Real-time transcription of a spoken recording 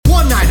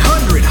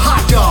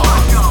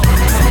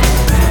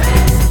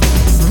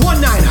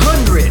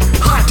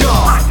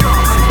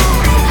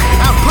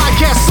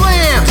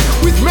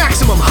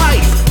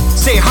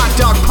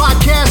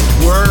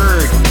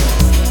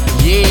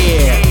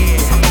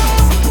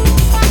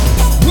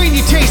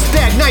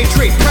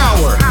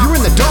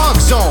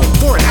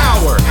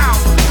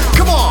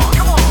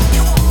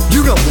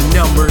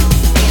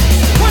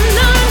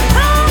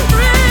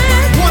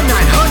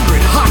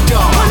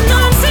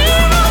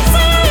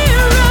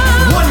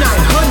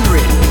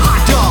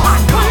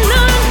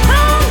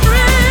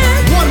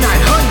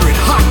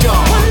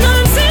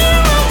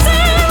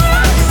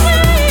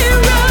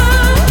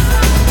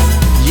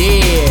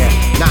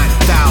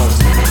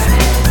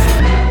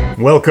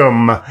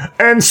Welcome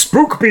and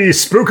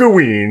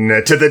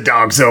spookoween to the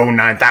Zzone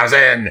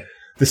 9000,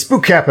 the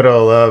spook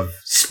capital of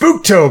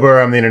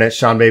Spooktober. I'm the internet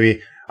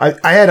Seanbaby.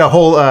 I had a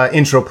whole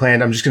intro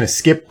planned. I'm just going to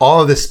skip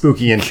all of the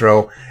spooky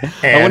intro.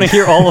 And I want to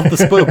hear all of the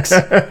spooks.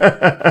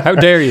 How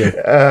dare you?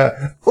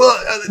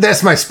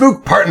 That's my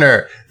spook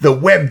partner, the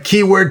web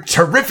keyword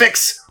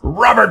terrifics,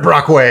 Robert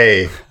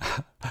Brockway.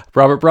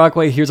 Robert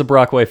Brockway, here's a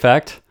Brockway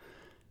fact.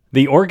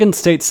 The Oregon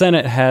State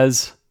Senate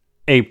has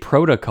a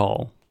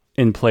protocol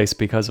in place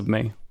because of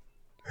me.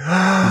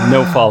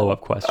 No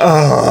follow-up questions.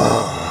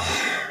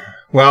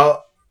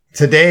 Well,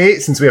 today,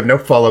 since we have no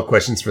follow-up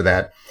questions for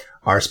that,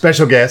 our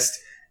special guest,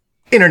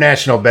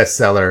 international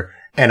bestseller,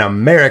 and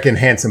American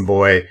handsome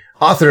boy,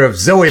 author of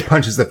Zoe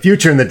Punches the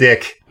Future in the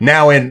Dick,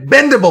 now in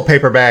bendable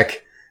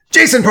paperback,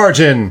 Jason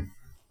Pargin.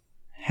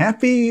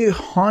 Happy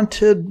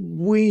haunted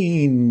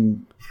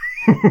ween.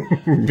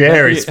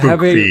 Very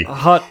spooky.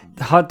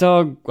 Hot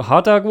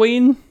dog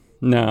ween?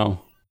 No.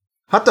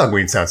 Hot dog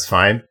ween sounds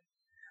fine.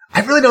 I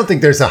really don't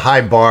think there's a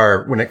high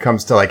bar when it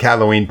comes to like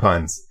Halloween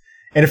puns.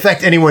 And in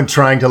fact, anyone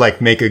trying to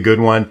like make a good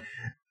one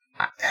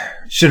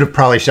should have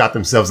probably shot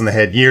themselves in the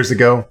head years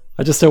ago.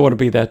 I just don't want to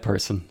be that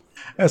person.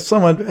 As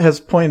someone has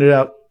pointed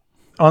out,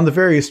 on the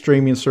various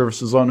streaming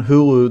services on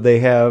Hulu, they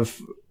have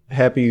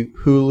Happy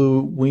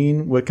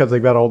Hulu-ween because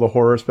they've got all the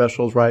horror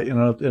specials, right,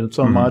 in its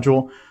own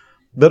module.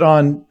 But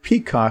on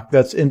Peacock,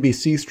 that's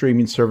NBC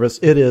streaming service,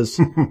 it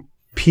is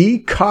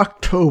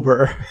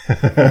Peacocktober.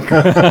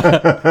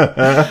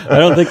 I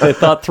don't think they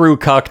thought through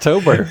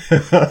Cocktober.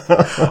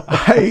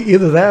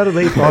 Either that or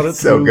they thought it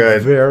so through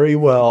good. very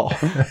well.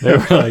 They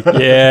were like,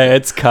 yeah,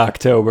 it's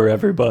Cocktober,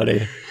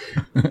 everybody.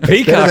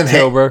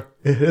 Peacocktober.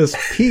 It is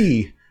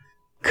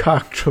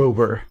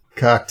Peacocktober.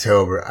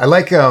 Cocktober. I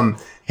like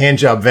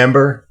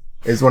Handjobvember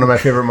is one of my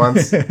favorite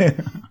months.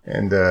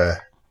 And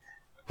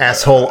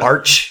Asshole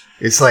Arch.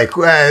 It's like,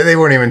 they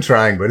weren't even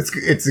trying, but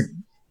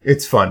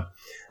it's fun.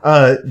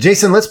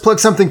 Jason, let's plug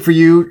something for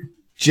you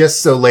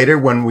just so later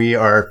when we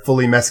are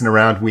fully messing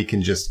around, we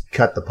can just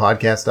cut the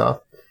podcast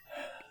off.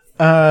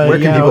 Where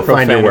can people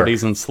find your work?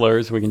 Profanities and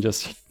slurs, we can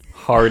just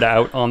hard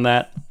out on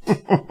that.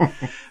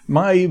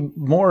 My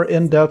more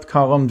in-depth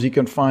columns you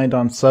can find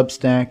on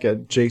Substack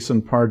at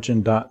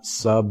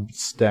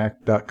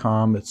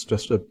jasonpargin.substack.com. It's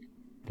just a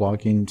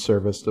blogging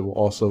service that will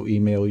also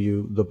email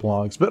you the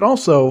blogs. But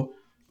also,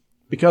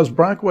 because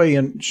Brockway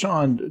and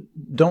Sean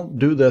don't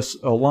do this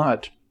a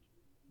lot,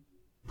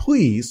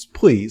 please,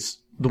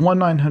 the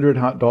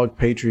 1-900-HOT-DOG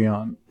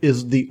Patreon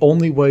is the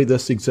only way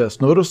this exists.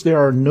 Notice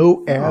there are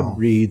no ad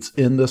reads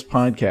in this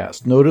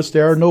podcast. Notice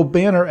there are no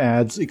banner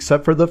ads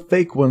except for the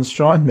fake ones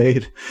Sean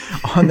made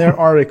on their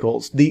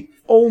articles. The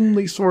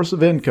only source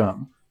of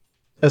income,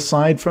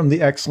 aside from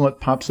the excellent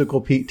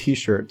Popsicle Pete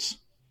t-shirts,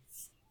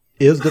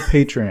 is the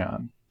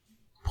Patreon.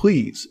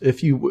 Please,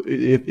 if you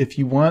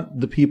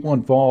want the people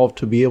involved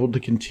to be able to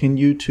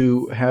continue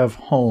to have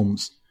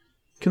homes,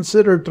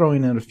 consider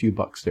throwing in a few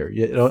bucks there.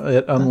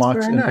 It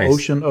unlocks an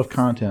ocean of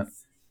content.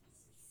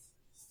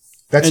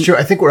 That's true.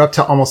 I think we're up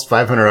to almost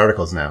 500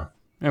 articles now.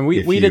 And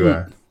we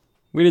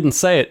didn't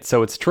say it,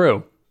 so it's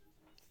true.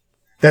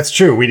 That's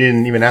true. We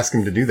didn't even ask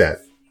him to do that.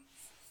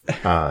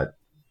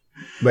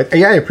 But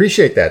yeah, I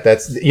appreciate that.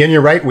 And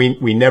you're right.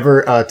 We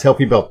never tell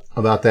people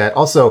about that.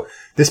 Also,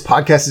 this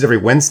podcast is every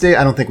Wednesday.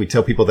 I don't think we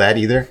tell people that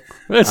either.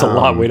 That's a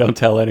lot we don't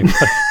tell anybody.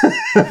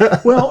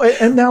 Well,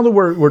 and now that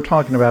we're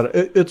talking about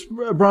it, it's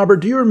Robert.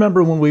 Do you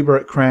remember when we were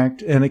at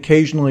Cracked, and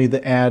occasionally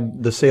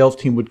the sales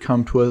team would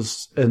come to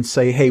us and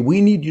say, "Hey,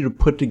 we need you to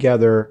put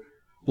together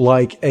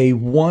like a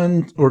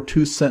 1 or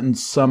 2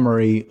 sentence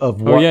summary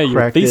of what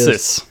Cracked is." Your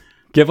thesis.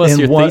 Give us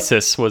your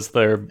thesis was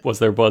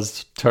their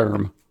buzz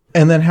term.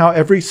 And then how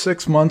every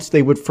 6 months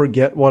they would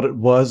forget what it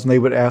was and they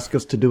would ask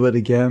us to do it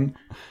again.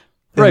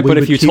 Right, but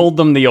if you told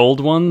them the old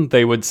one,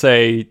 they would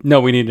say, "No,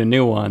 we need a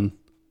new one."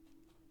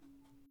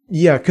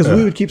 Yeah, because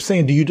we would keep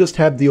saying, "Do you just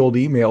have the old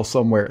email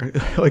somewhere?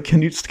 Like,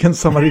 can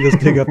somebody just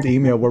dig up the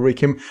email where we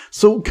came?"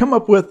 So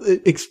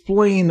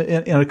explain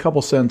in a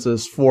couple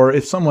sentences for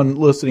if someone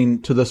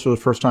listening to this for the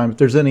first time, if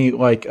there's any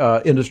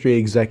industry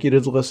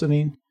executives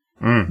listening,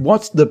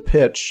 what's the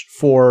pitch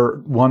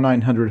for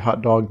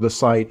 1-900-HOT-DOG, the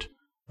site,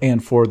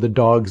 and for the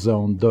Dog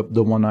Zone, the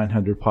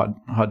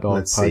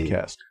 1-900-HOT-DOG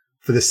podcast?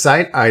 For the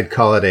site, I'd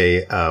call it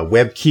a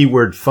web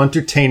keyword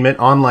funtertainment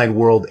online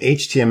world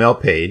HTML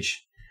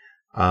page.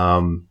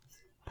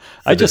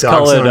 I just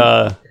call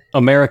it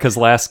America's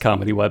last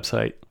comedy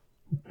website.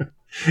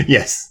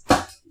 Yes.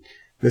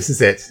 This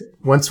is it.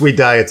 Once we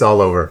die, it's all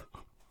over.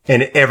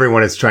 And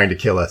everyone is trying to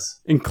kill us.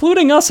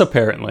 Including us,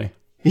 apparently.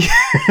 Yeah,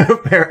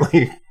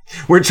 apparently.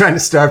 We're trying to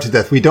starve to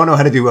death. We don't know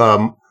how to do,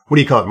 what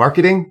do you call it,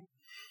 marketing?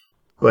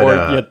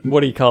 But,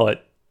 what do you call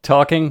it?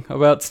 Talking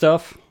about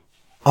stuff?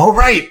 Oh,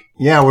 right.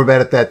 Yeah, we're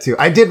bad at that, too.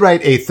 I did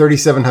write a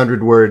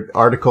 3,700-word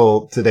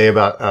article today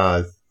about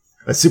a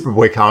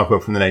Superboy comic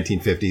book from the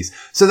 1950s.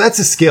 So that's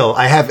a skill.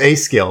 I have a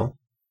skill.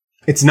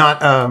 It's not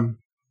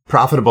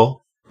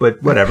profitable,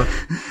 but whatever.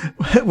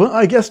 Well,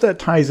 I guess that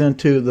ties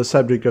into the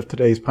subject of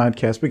today's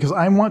podcast because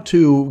I want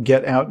to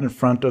get out in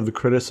front of the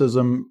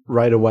criticism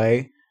right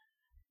away.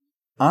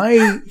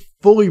 I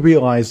fully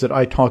realize that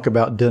I talk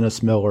about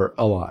Dennis Miller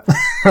a lot.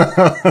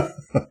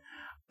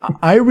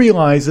 I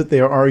realize that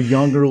there are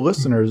younger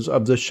listeners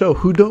of the show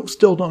who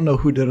still don't know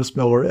who Dennis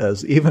Miller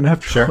is, even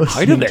after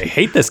Why do they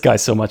hate this guy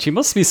so much? He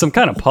must be some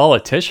kind of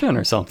politician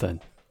or something.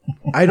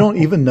 I don't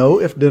even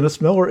know if Dennis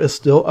Miller is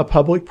still a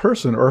public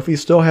person or if he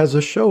still has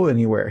a show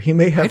anywhere. He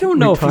may have. I don't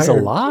know retired. if he's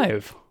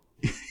alive.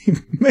 He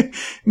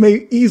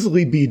may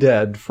easily be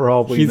dead for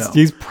all we know.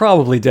 He's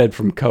probably dead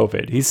from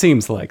COVID. He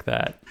seems like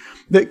that.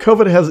 That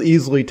COVID has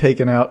easily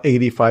taken out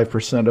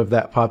 85% of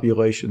that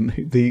population.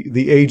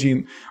 The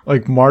aging,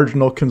 like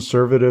marginal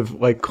conservative,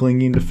 like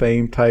clinging to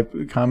fame type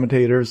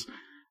commentators.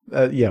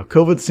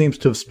 COVID seems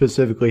to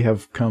specifically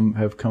have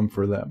come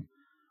for them.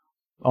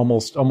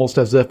 Almost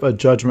as if a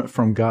judgment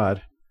from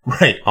God.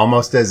 Right.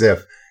 Almost as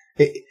if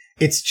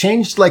it's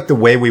changed like the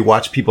way we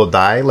watch people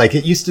die. Like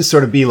it used to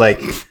sort of be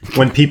like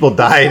when people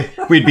died,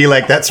 we'd be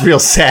like, that's real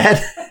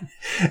sad.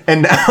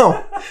 And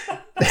now,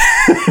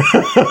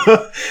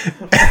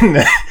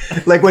 and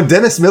like when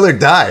Dennis Miller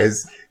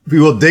dies,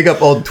 we will dig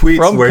up old tweets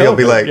from where COVID, he'll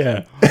be like,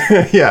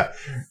 yeah.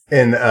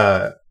 And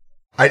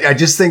I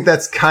just think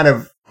that's kind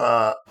of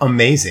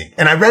amazing.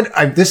 And I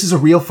read, this is a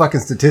real fucking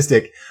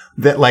statistic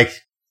that like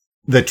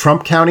the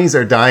Trump counties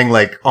are dying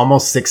like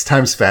almost 6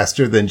 times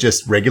faster than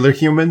just regular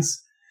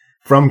humans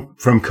from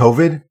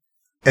COVID.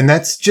 And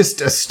that's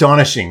just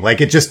astonishing. Like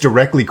it just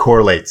directly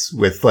correlates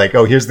with like,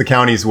 oh, here's the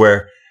counties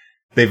where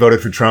they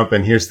voted for Trump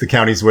and here's the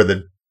counties where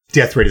the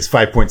death rate is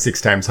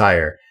 5.6 times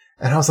higher.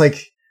 And I was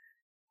like,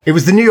 it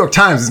was the New York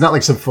Times. It's not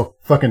like some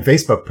fucking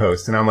Facebook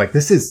post. And I'm like,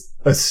 this is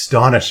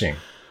astonishing.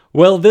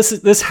 Well,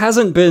 this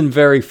hasn't been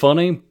very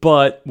funny,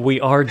 but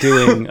we are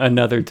doing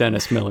another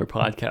Dennis Miller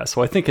podcast.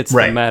 So I think it's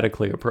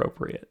thematically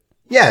appropriate.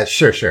 Yeah,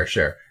 sure.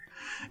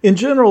 In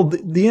general,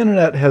 the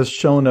internet has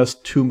shown us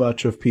too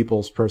much of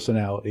people's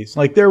personalities.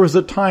 Like there was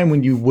a time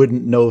when you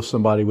wouldn't know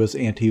somebody was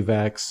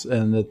anti-vax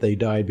and that they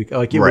died because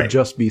like it would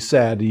just be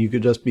sad and you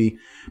could just be,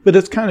 but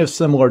it's kind of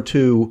similar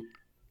to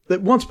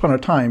that once upon a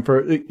time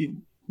for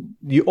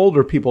the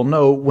older people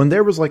know when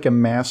there was like a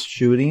mass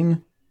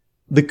shooting,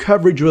 the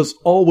coverage was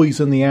always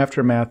in the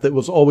aftermath. That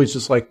was always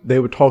just like they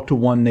would talk to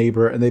one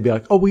neighbor and they'd be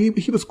like, oh,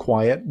 he was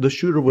quiet. The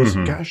shooter was,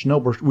 gosh, no,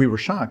 we were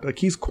shocked. Like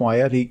he's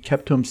quiet. He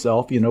kept to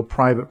himself,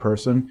 private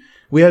person.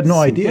 We had no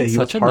idea he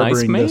was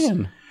harboring this.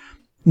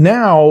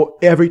 Now,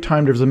 every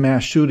time there's a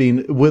mass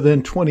shooting,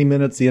 within 20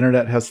 minutes, the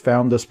internet has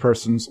found this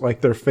person's,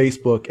 like their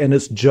Facebook, and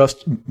it's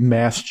just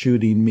mass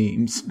shooting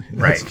memes.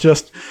 Right.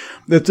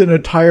 It's an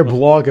entire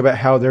blog about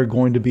how they're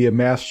going to be a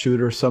mass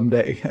shooter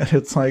someday. And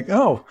it's like,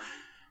 oh,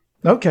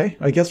 okay,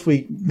 I guess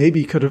we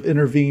maybe could have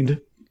intervened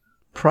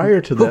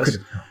prior to this.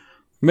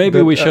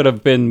 Maybe we should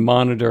have been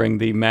monitoring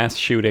the mass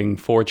shooting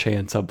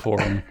 4chan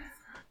subforum.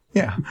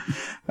 Yeah.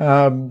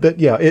 But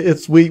yeah,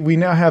 we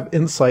now have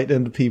insight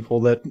into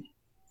people that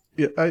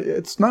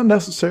it's not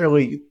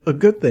necessarily a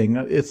good thing.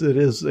 It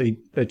is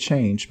a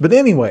change. But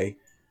anyway,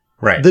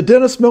 the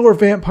Dennis Miller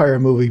vampire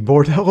movie,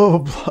 Bordello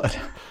of Blood.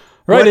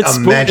 Right, it's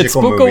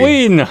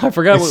Spookoween. I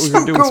forgot what we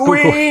were doing.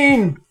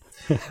 Spookoween.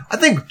 I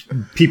think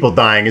people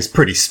dying is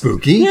pretty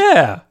spooky.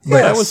 Yeah.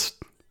 Yes. That was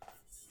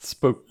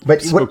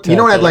But you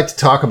know what I'd like to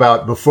talk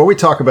about before we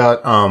talk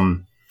about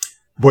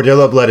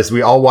Bordello of Blood is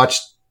we all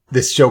watched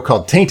this show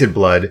called Tainted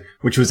Blood,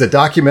 which was a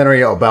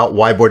documentary about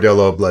why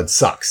Bordello of Blood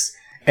sucks.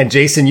 And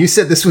Jason, you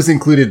said this was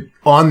included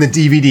on the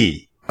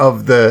DVD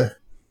of Bordello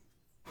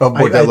of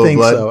Blood. I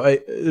think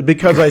so.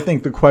 Because I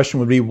think the question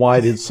would be, why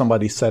did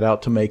somebody set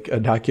out to make a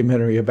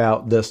documentary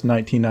about this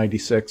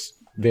 1996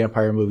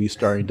 vampire movie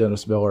starring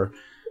Dennis Miller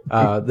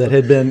that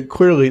had been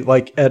clearly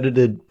like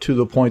edited to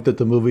the point that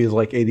the movie is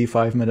like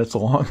 85 minutes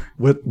long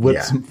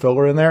with some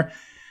filler in there.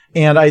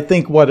 And I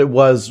think what it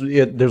was,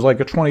 there's like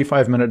a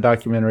 25-minute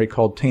documentary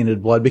called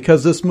Tainted Blood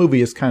because this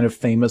movie is kind of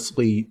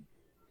famously,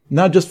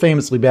 not just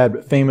famously bad,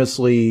 but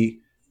famously,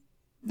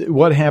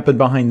 what happened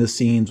behind the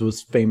scenes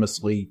was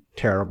famously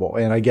terrible.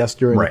 And I guess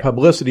during the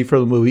publicity for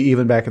the movie,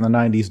 even back in the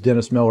 90s,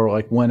 Dennis Miller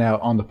like went out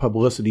on the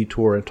publicity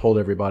tour and told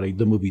everybody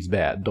the movie's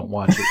bad. Don't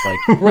watch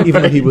it. Like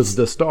even though he was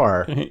the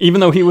star.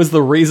 Even though he was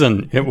the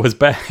reason it was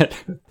bad.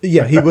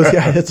 Yeah, he was.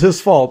 Yeah, it's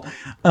his fault.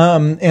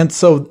 And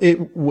so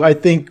I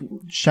think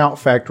Shout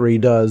Factory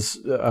does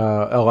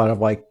a lot of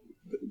like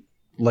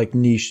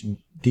niche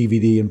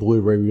DVD and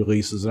Blu-ray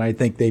releases. And I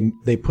think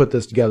they put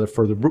this together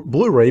for the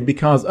Blu-ray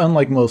because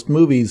unlike most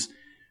movies,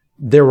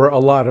 there were a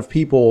lot of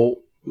people,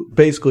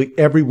 basically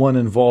everyone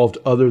involved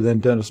other than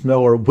Dennis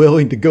Miller,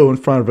 willing to go in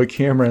front of a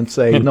camera and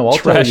say, no, I'll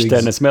tell you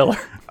Dennis Miller.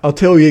 I'll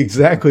tell you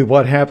exactly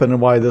what happened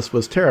and why this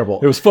was terrible.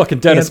 It was fucking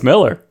Dennis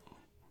Miller.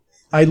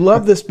 I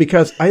love this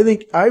because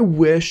I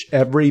wish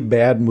every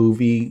bad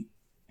movie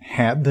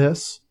had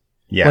this.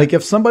 Yeah. Like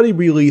if somebody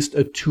released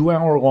a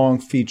 2-hour-long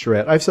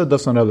featurette, I've said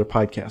this on other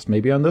podcasts,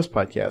 maybe on this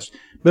podcast,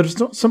 but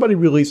if somebody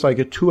released like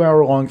a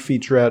 2-hour-long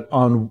featurette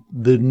on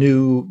the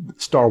new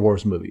Star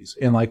Wars movies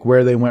and like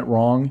where they went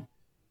wrong,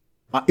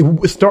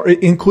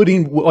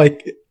 including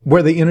like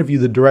where they interview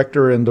the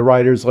director and the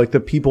writers, like the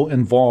people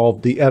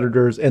involved, the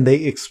editors, and they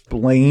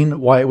explain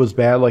why it was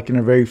bad, like in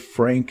a very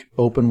frank,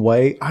 open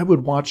way. I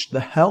would watch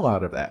the hell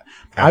out of that.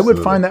 Absolutely. I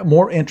would find that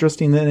more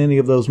interesting than any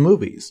of those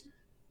movies.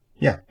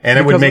 Yeah. And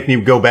it would make me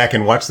go back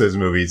and watch those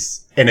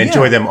movies and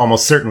enjoy them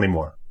almost certainly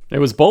more. It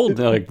was bold.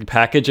 Like,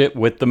 package it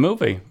with the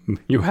movie.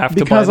 You have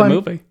to buy the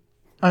movie.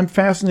 I'm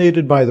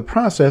fascinated by the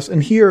process,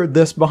 and here,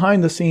 this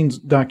behind-the-scenes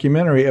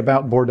documentary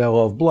about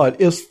Bordello of Blood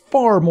is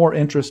far more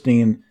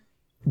interesting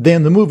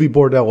than the movie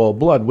Bordello of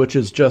Blood, which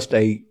is just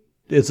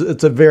it's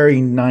a very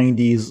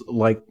 90s,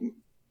 like,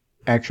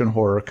 action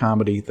horror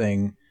comedy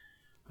thing.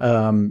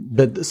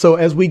 But so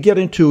as we get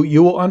into,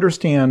 you will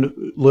understand,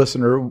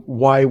 listener,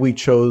 why we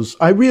chose.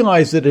 I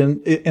realize that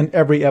in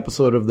every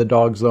episode of the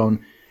Dogg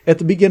Zzone, at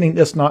the beginning,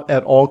 it's not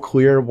at all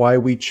clear why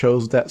we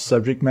chose that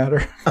subject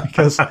matter,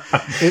 because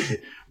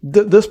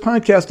this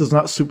podcast is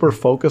not super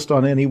focused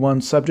on any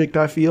one subject,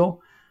 I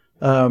feel.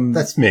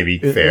 That's maybe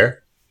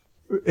fair.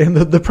 And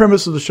the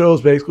premise of the show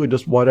is basically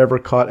just whatever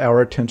caught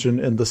our attention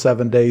in the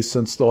 7 days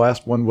since the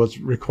last one was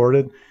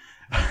recorded.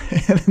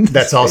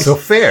 That's also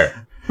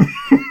fair.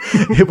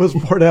 It was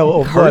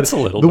Bordello of Blood. Hurts a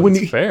little, but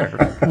it's fair.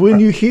 When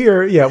you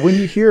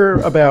hear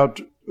about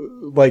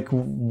like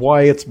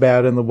why it's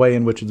bad and the way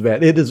in which it's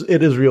bad, it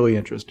is really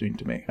interesting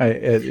to me.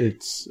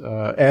 It's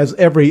as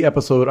every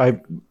episode,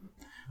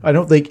 I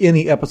don't think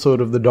any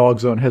episode of the Dogg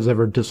Zzone has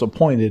ever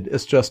disappointed.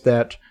 It's just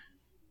that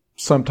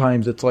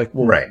sometimes it's like,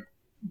 well, right.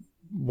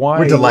 Why?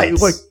 We're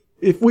delights. Like,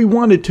 if we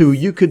wanted to,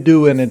 you could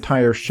do an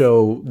entire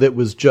show that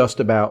was just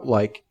about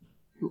like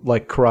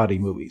karate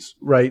movies,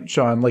 right,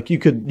 Sean? Like you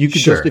could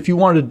Sure. just, if you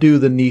wanted to do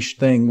the niche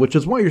thing, which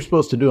is what you're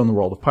supposed to do in the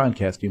world of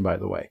podcasting, by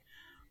the way.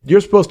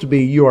 You're supposed to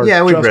be, we've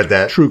read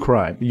that. True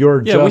crime.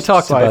 You're just we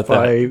talked sci-fi. about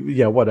that.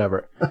 Yeah,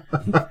 whatever.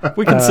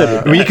 We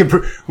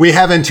considered we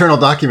have internal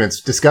documents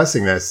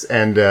discussing this,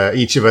 and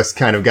each of us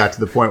kind of got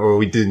to the point where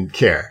we didn't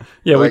care.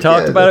 Yeah, we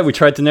talked about it. We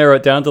tried to narrow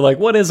it down to like,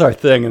 what is our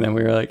thing? And then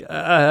we were like,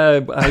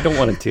 I don't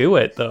want to do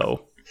it,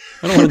 though.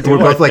 I don't want to do We're it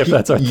both like, if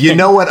that's our you thing.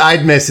 know what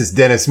I'd miss is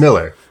Dennis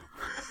Miller.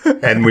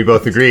 And we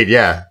both agreed,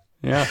 yeah.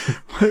 Yeah.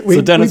 It's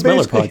a Dennis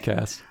Miller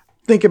podcast.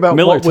 Think about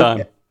Miller what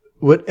time.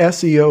 Would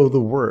SEO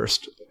the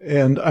worst.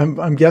 And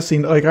I'm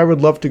guessing, like, I would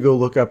love to go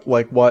look up,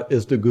 like, what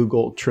is the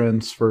Google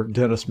trends for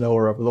Dennis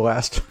Miller over the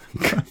last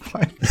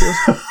 5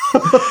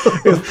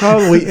 years. It's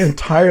probably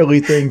entirely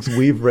things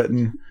we've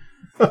written.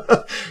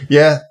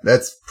 Yeah,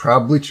 that's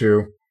probably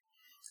true.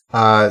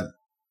 But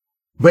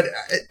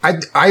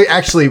I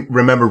actually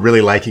remember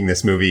really liking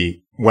this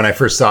movie when I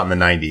first saw it in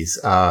the 90s.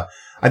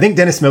 I think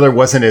Dennis Miller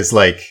wasn't as,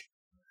 like,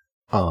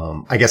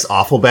 I guess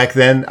awful back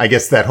then. I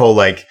guess that whole,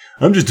 like,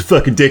 I'm just a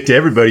fucking dick to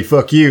everybody,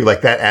 fuck you.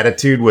 Like, that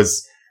attitude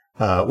was...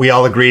 we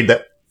all agreed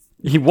that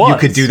he was. You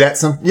could do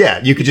that.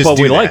 You could just do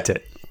that. But we liked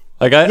it.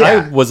 Like,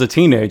 I was a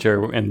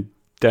teenager and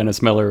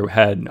Dennis Miller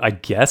had, I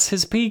guess,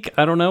 his peak.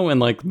 I don't know, in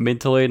like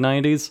mid to late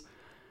 90s.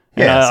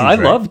 And I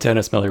love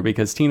Dennis Miller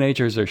because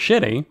teenagers are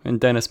shitty and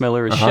Dennis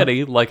Miller is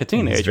shitty like a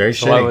teenager.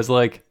 So I was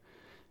like,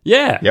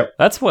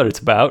 that's what it's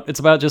about.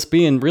 It's about just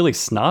being really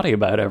snotty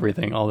about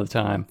everything all the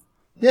time.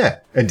 Yeah.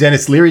 And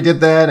Dennis Leary did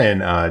that,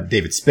 and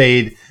David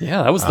Spade.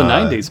 Yeah, that was the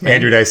 90s, man.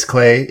 Andrew Dice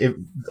Clay.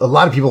 A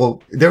lot of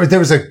people, there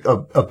was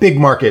a big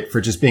market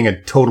for just being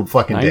a total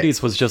fucking 90s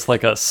dick. was just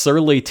like a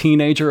surly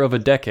teenager of a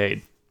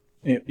decade.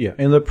 Yeah,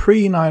 in the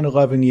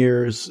pre-9/11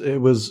 years, it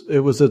was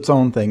its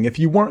own thing. If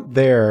you weren't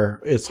there,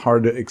 it's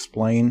hard to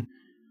explain.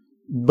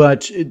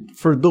 But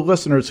for the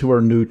listeners who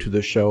are new to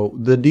the show,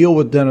 the deal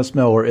with Dennis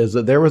Miller is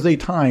that there was a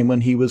time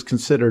when he was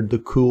considered the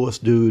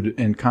coolest dude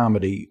in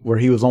comedy, where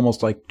he was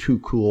almost like too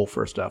cool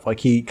for stuff. Like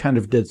he kind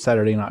of did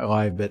Saturday Night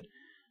Live, but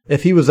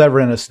if he was ever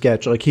in a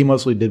sketch, like he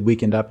mostly did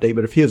Weekend Update,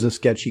 but if he was a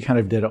sketch, he kind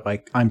of did it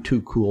like, I'm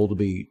too cool to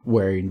be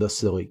wearing this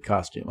silly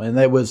costume. And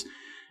that was,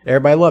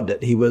 everybody loved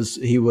it. He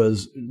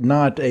was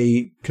not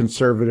a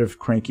conservative,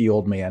 cranky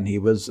old man. He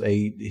was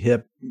a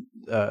hip,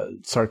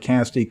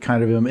 sarcastic,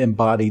 kind of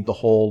embodied the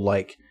whole,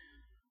 like,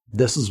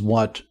 this is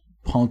what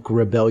punk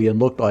rebellion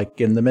looked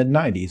like in the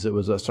mid-90s. It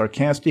was a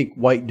sarcastic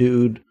white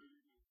dude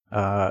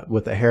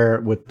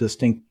with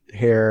distinct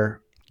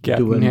hair.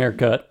 Doing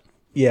haircut.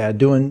 Yeah,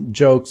 doing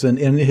jokes. And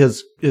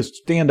his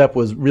stand-up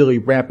was really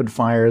rapid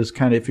fires,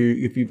 kind of,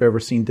 if you've ever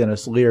seen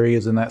Dennis Leary,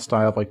 is in that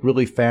style of, like,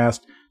 really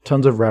fast,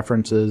 tons of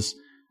references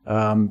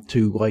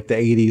to, like, the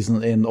 80s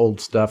and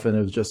old stuff. And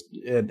it was just,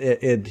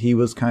 he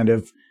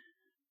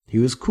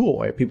was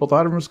cool. Right? People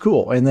thought of him as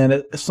cool. And then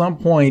at some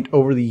point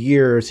over the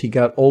years, he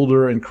got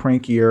older and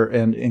crankier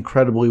and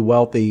incredibly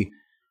wealthy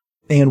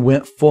and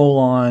went full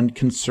on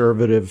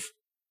conservative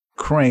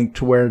crank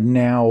to where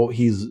now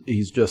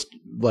he's just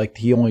like,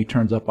 he only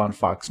turns up on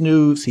Fox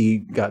News. He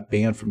got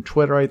banned from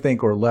Twitter, I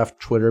think, or left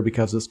Twitter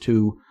because it's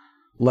too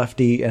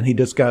lefty. And he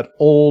just got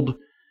old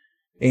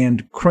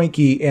and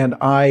cranky. And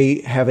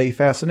I have a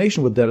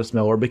fascination with Dennis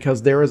Miller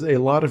because there is a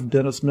lot of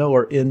Dennis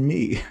Miller in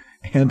me.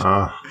 And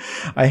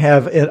I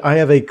have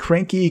a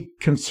cranky,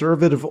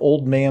 conservative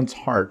old man's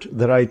heart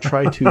that I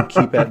try to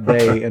keep at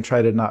bay and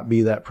try to not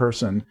be that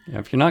person. Yeah,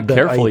 if you're not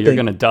careful, you're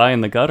going to die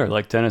in the gutter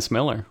like Dennis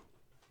Miller.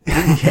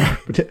 Yeah,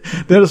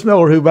 Dennis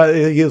Miller, who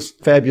he is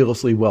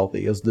fabulously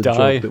wealthy, is the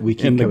joke that we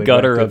keep in the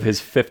gutter of his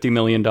 $50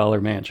 million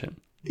mansion.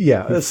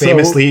 Yeah, he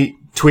famously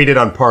tweeted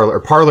on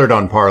parlored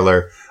on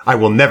Parler, "I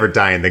will never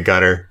die in the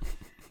gutter,"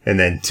 and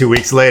then 2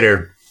 weeks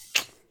later,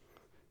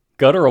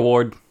 gutter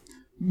award.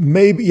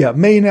 May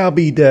now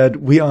be dead.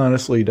 We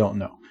honestly don't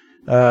know.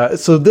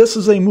 So this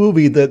is a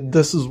movie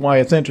this is why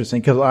it's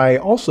interesting, because I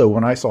also,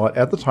 when I saw it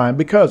at the time,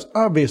 because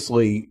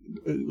obviously,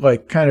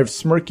 like, kind of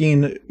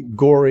smirking,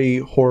 gory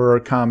horror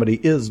comedy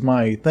is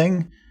my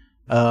thing.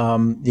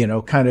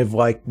 Kind of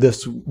like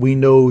this, we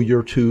know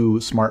you're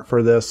too smart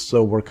for this,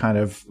 so we're kind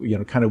of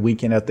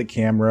winking at the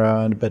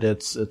camera, but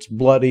it's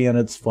bloody and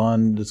it's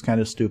fun. It's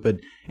kind of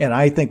stupid. And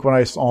I think when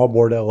I saw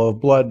Bordello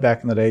of Blood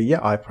back in the day,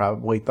 I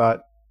probably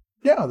thought,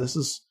 this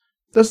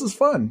is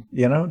fun.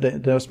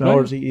 Dennis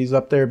Miller, he's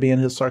up there being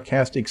his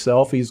sarcastic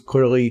self. He's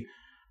clearly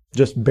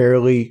just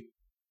barely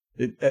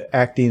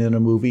acting in a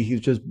movie.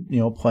 He's just,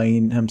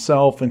 playing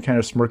himself and kind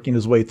of smirking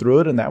his way through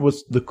it. And that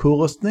was the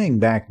coolest thing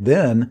back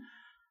then.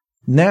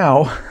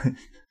 Now,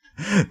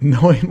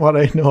 knowing what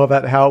I know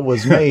about how it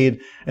was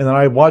made, and then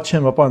I watch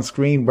him up on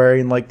screen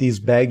wearing like these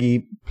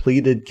baggy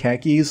pleated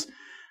khakis,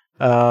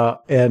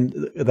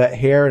 and that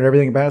hair and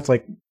everything about it, it's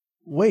like,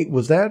 wait,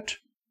 was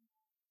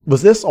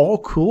this all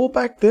cool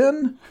back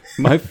then?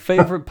 My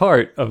favorite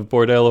part of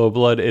Bordello of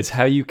Blood is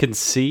how you can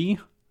see,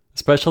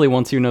 especially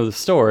once you know the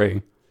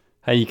story,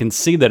 how you can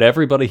see that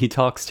everybody he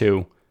talks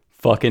to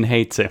fucking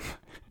hates him.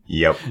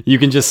 Yep. You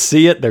can just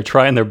see it. They're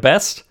trying their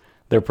best.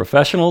 They're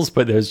professionals,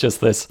 but there's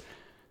just this,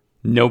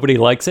 nobody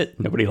likes it.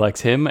 Nobody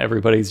likes him.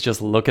 Everybody's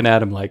just looking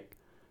at him like,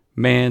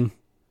 man,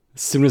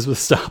 as soon as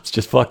this stops,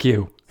 just fuck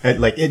you.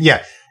 And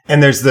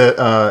there's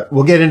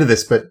we'll get into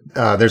this, but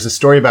there's a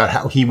story about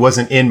how he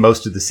wasn't in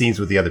most of the scenes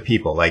with the other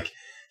people. Like,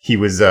 he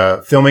was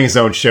filming his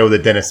own show, the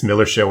Dennis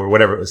Miller Show, or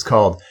whatever it was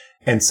called.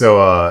 And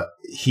so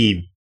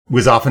he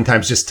was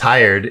oftentimes just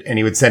tired, and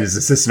he would send his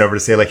assistant over to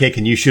say, like, hey,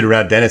 can you shoot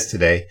around Dennis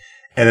today?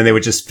 And then they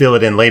would just fill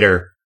it in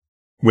later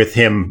with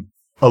him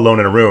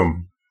alone in a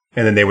room,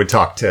 and then they would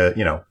talk to,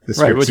 the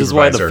script which is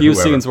why the few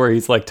scenes where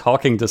he's like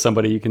talking to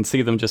somebody, you can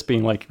see them just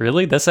being like,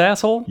 really, this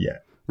asshole? Yeah.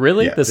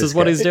 Really? Yeah, this is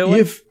what he's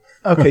doing?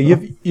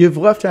 You've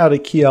left out a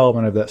key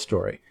element of that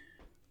story.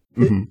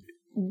 Mm-hmm.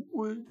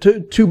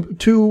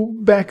 To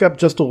back up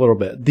just a little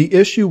bit, the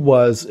issue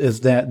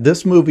is that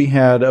this movie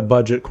had a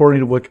budget,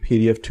 according to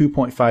Wikipedia, of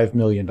 $2.5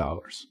 million.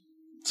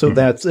 So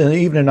that's, and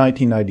even in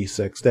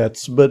 1996,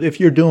 but if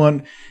you're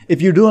doing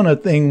a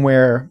thing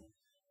where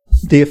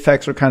the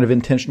effects are kind of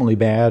intentionally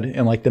bad,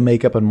 and like the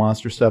makeup and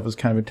monster stuff is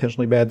kind of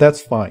intentionally bad, that's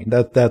fine.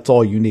 That's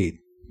all you need.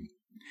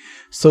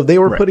 So they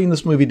were putting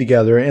this movie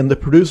together, and the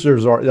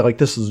producers are like,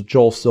 this is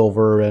Joel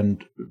Silver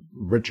and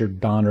Richard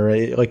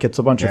Donner. Like, it's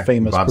a bunch of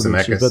famous Bob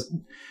producers.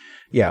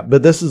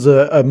 But this is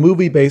a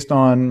movie based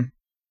on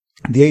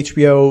the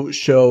HBO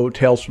show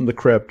Tales from the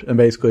Crypt, and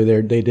basically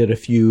they did a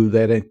few.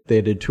 They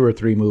did 2 or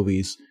 3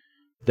 movies.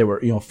 They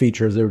were,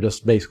 features. They were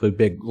just basically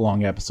big,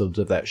 long episodes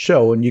of that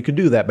show. And you could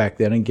do that back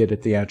then and get a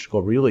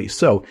theatrical release.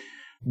 So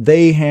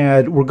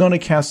we're going to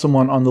cast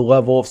someone on the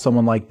level of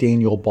someone like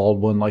Daniel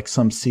Baldwin, like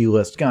some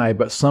C-list guy.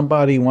 But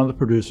one of the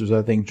producers,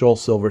 I think Joel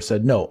Silver,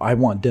 said, no, I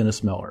want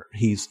Dennis Miller.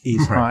 He's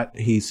hot.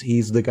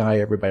 He's the guy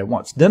everybody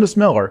wants. Dennis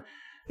Miller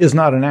is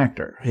not an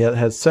actor. He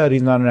has said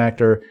he's not an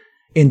actor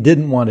and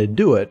didn't want to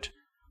do it.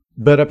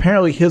 But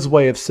apparently his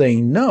way of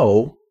saying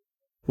no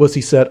was,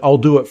 he said, I'll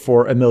do it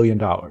for $1 million.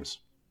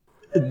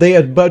 They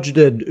had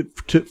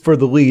budgeted for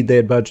the lead. They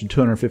had budgeted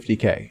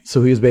 $250K.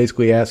 So he was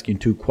basically asking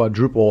to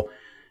quadruple.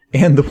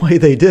 And the way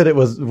they did it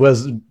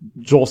was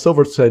Joel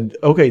Silver said,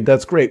 "Okay,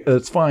 that's great.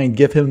 That's fine.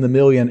 Give him the $1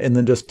 million, and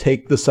then just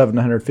take the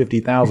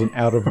 $750,000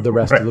 out of the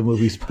rest of the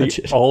movie's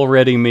budget." The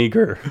already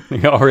meager,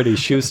 already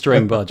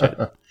shoestring budget.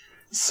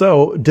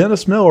 So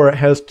Dennis Miller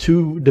has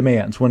 2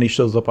 demands when he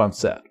shows up on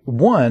set.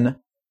 One,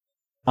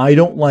 I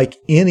don't like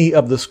any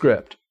of the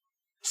script,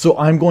 so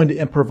I'm going to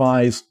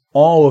improvise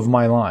all of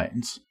my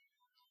lines.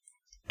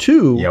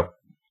 2,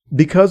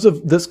 because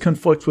of this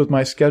conflicts with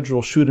my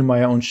schedule shooting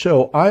my own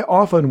show, I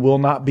often will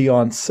not be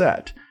on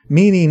set,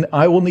 meaning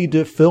I will need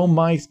to film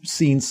my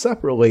scenes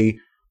separately,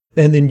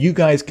 and then you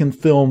guys can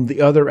film the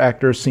other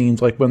actors'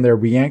 scenes, like when they're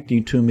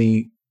reacting to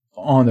me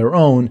on their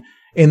own.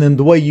 And then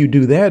the way you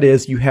do that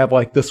is you have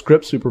like the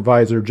script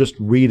supervisor just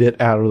read it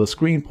out of the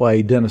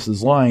screenplay,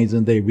 Dennis's lines,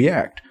 and they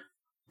react.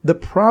 The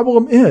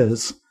problem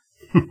is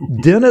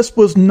Dennis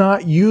was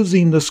not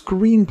using the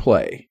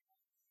screenplay.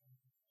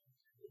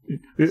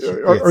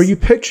 Are you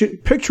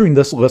picturing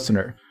this,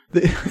 listener?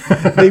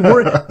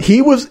 He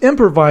was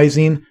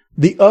improvising.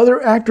 The other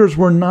actors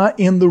were not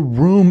in the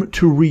room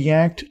to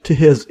react to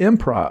his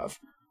improv.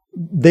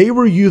 They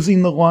were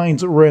using the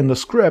lines that were in the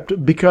script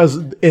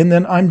and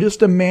then I'm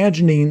just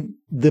imagining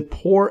the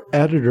poor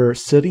editor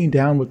sitting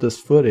down with this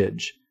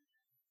footage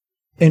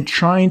and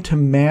trying to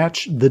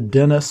match the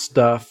Dennis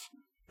stuff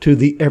to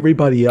the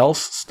everybody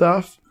else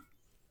stuff.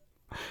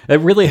 It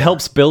really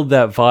helps build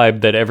that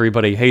vibe that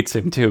everybody hates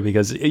him too,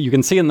 because you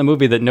can see in the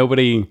movie that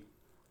nobody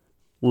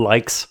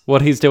likes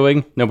what he's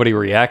doing. Nobody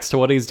reacts to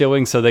what he's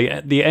doing. So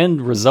the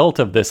end result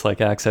of this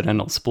like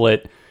accidental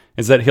split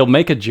is that he'll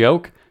make a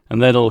joke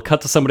and then it'll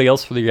cut to somebody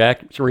else for the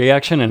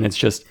reaction, and it's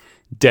just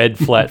dead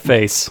flat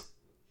face.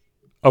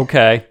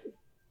 Okay.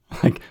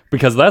 Like,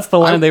 because that's the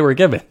line they were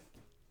given.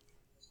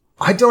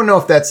 I don't know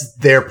if that's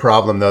their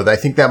problem, though. I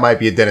think that might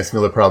be a Dennis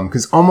Miller problem,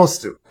 because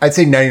almost, I'd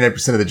say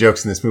 99% of the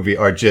jokes in this movie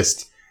are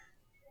just,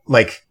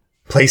 like,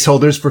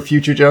 placeholders for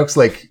future jokes,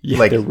 like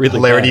really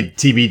hilarity bad.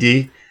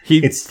 TBD.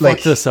 It's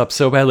fucked this up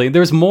so badly.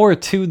 There's more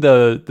to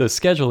the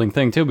scheduling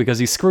thing, too, because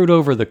he screwed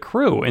over the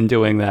crew in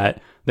doing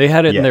that. They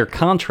had it in their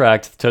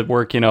contract to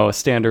work, a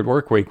standard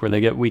work week where they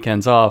get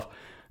weekends off.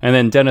 And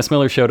then Dennis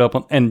Miller showed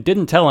up and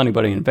didn't tell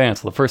anybody in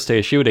advance. The first day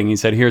of shooting, he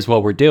said, here's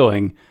what we're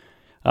doing.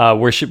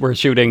 We're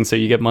shooting, so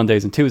you get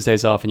Mondays and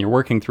Tuesdays off, and you're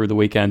working through the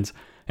weekends.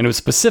 And it was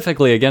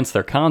specifically against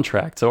their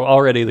contract. So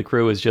already the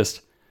crew is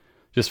just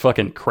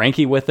fucking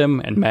cranky with him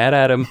and mad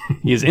at him.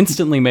 He has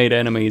instantly made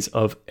enemies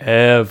of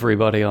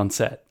everybody on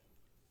set.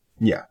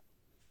 Yeah.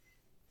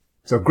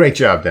 So great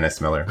job,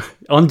 Dennis Miller.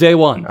 On day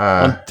one.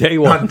 On day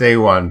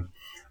one.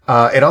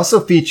 It also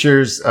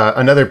features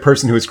another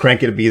person who was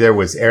cranky to be there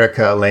was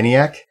Erika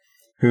Eleniak,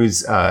 she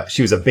was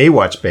a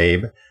Baywatch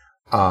babe.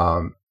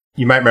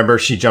 You might remember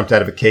she jumped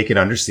out of a cake in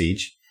Under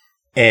Siege,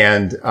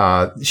 and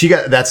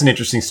that's an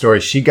interesting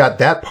story. She got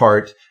that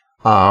part,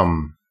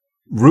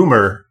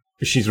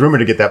 she's rumored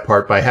to get that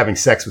part by having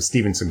sex with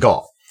Steven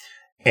Seagal.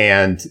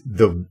 And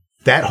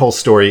that whole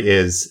story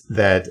is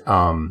that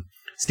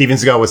Steven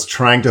Seagal was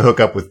trying to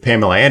hook up with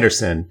Pamela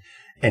Anderson,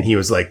 and he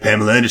was like,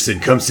 Pamela Anderson,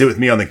 come sit with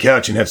me on the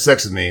couch and have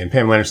sex with me. And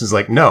Pamela Anderson's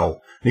like, no.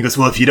 And he goes,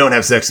 well, if you don't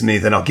have sex with me,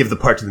 then I'll give the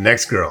part to the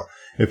next girl.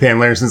 And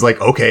Pamela Anderson's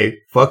like, okay,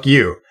 fuck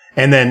you.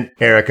 And then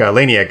Erika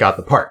Eleniak got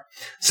the part.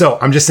 So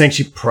I'm just saying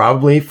she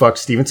probably fucked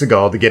Steven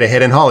Seagal to get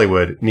ahead in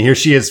Hollywood. And here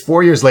she is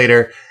 4 years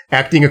later,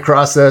 acting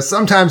across a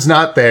sometimes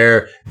not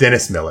there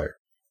Dennis Miller.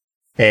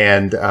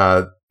 And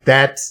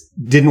that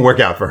didn't work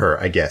out for her,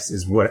 I guess,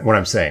 is what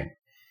I'm saying.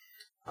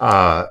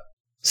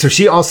 So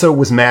she also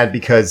was mad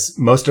because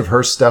most of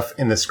her stuff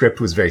in the script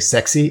was very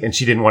sexy, and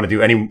she didn't want to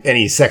do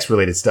any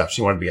sex-related stuff.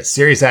 She wanted to be a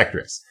serious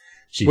actress.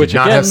 She did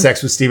not have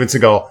sex with Steven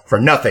Seagal for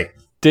nothing.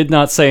 Did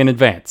not say in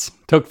advance.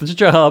 Took the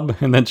job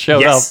and then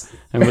showed up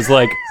and was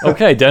like,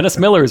 okay, Dennis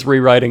Miller is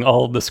rewriting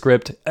all of the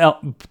script.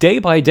 Day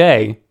by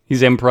day,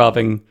 he's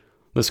improvising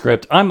the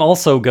script. I'm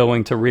also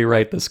going to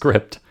rewrite the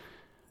script.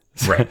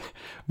 Right.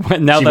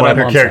 Now she wanted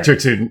her character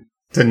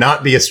to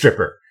not be a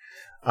stripper.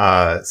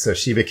 So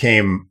she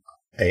became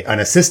an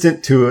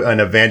assistant to an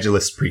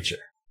evangelist preacher,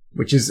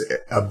 which is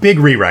a big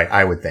rewrite,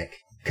 I would think.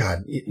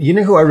 God, you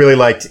know who I really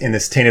liked in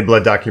this Tainted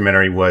Blood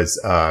documentary was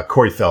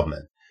Corey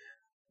Feldman.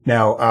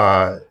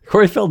 Now,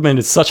 Corey Feldman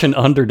is such an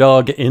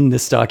underdog in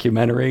this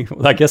documentary.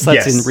 I guess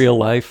that's in real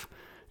life.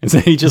 Is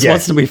that he just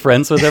wants to be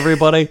friends with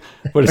everybody,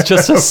 but it's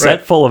just a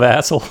set full of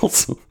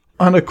assholes.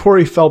 On a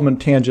Corey Feldman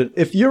tangent,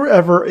 if you're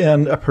ever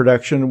in a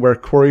production where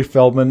Corey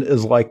Feldman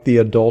is like the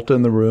adult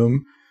in the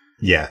room,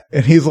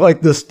 and he's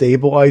like the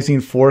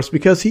stabilizing force,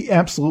 because he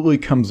absolutely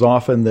comes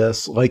off in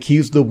this like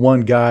he's the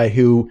one guy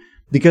who,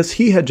 because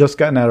he had just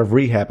gotten out of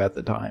rehab at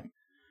the time.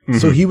 Mm-hmm.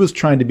 So he was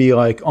trying to be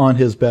like on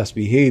his best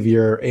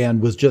behavior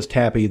and was just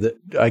happy that,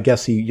 I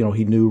guess he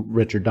knew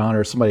Richard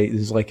Donner, somebody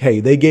is like, hey,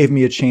 they gave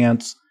me a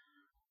chance.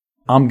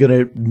 I'm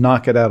going to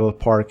knock it out of the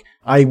park.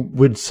 I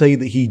would say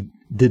that he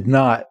did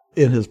not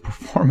in his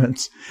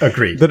performance.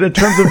 Agreed. But in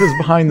terms of his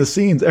behind the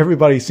scenes,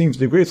 everybody seems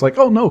to agree. It's like,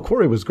 oh no,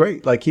 Corey was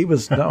great. Like he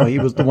was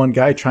the one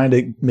guy trying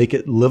to make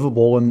it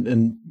livable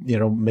and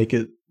make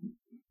it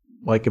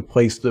like a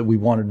place that we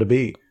wanted to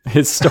be.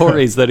 His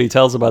stories that he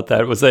tells about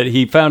that was that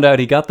he found out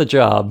he got the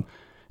job,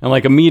 and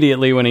like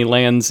immediately when he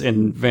lands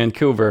in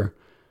Vancouver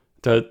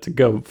to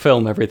go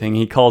film everything,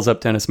 he calls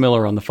up Dennis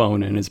Miller on the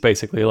phone and is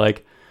basically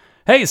like,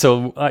 hey,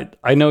 so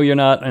I know you're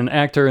not an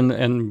actor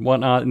and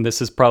whatnot, and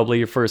this is probably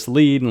your first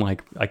lead, and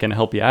like I can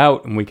help you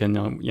out, and we can,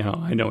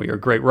 I know you're a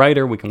great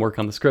writer, we can work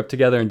on the script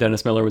together. And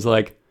Dennis Miller was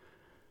like,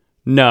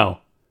 no.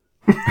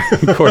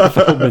 Corey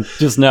Feldman,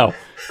 just no.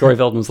 Corey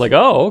Feldman's like,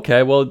 oh,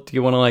 okay, well, do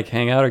you want to like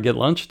hang out or get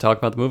lunch, talk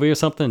about the movie or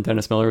something? And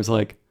Dennis Miller was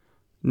like,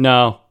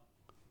 no,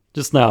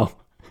 just no.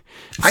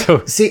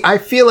 I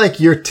feel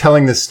like you're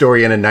telling this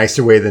story in a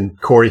nicer way than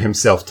Corey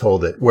himself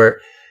told it, where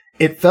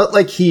it felt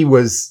like he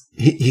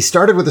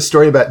started with a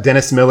story about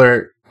Dennis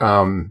Miller,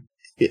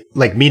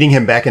 like meeting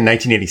him back in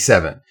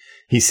 1987.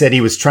 He said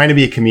he was trying to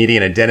be a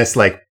comedian, and Dennis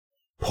like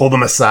pulled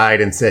him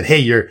aside and said, hey,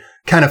 you're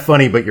kind of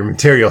funny, but your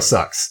material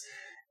sucks.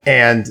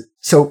 And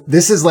so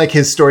this is like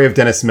his story of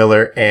Dennis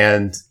Miller,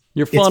 and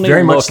you're funny, it's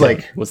very much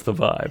like was the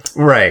vibe,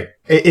 right?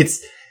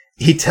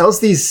 He tells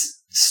these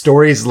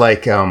stories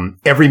like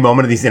every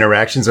moment of these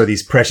interactions are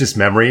these precious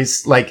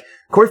memories. Like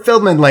Corey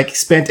Feldman like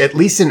spent at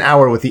least an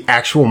hour with the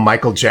actual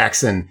Michael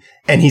Jackson,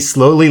 and he's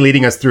slowly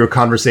leading us through a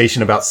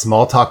conversation about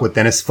small talk with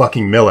Dennis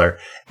fucking Miller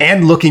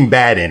and looking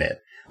bad in it.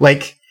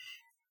 Like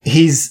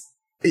he's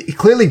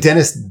clearly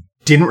Dennis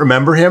didn't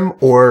remember him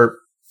or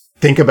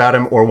think about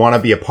him or want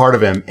to be a part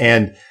of him.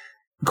 And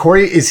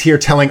Corey is here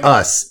telling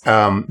us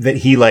that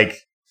he like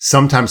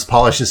sometimes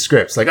polishes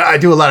scripts. Like, I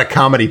do a lot of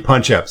comedy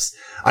punch-ups.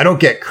 I don't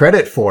get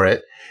credit for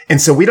it. And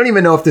so we don't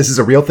even know if this is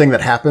a real thing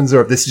that happens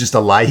or if this is just a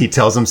lie he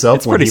tells himself.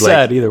 It's pretty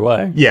sad either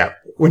way. Yeah.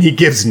 When he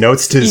gives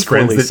notes to his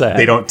friends that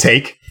they don't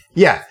take.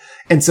 Yeah.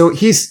 And so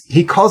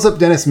he calls up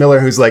Dennis Miller,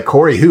 who's like,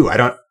 Corey, who?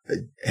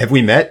 Have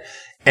we met?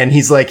 And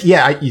he's like,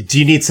 yeah, do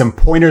you need some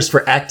pointers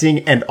for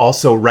acting and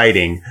also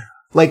writing?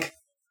 Like,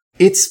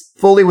 it's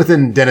fully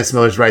within Dennis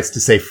Miller's rights to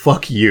say,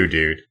 fuck you,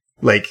 dude.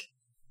 Like,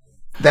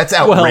 that's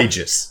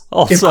outrageous.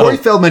 Well, also, if Corey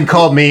Feldman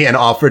called me and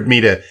offered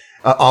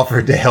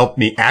to help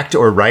me act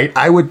or write,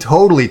 I would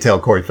totally tell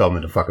Corey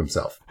Feldman to fuck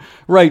himself.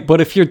 Right,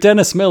 but if you're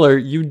Dennis Miller,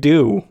 you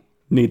do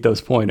need those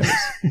pointers.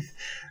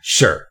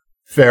 Sure,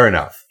 fair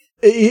enough.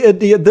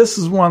 This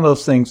is one of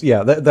those things.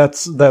 Yeah,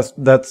 that's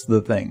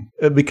the thing,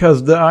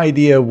 because the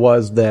idea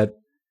was that,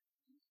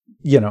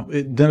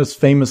 Dennis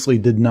famously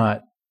did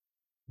not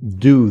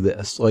do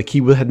this. Like, he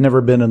had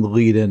never been in the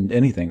lead in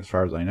anything, as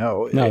far as I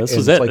know. No, this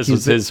was it. Like, this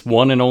was his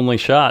one and only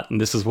shot,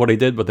 and this is what he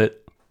did with it.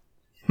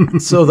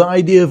 So the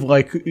idea of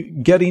like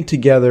getting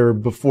together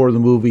before the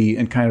movie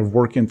and kind of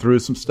working through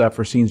some stuff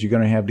or scenes you're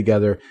going to have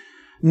together.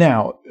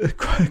 Now,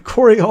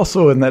 Corey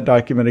also in that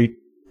documentary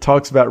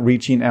talks about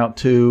reaching out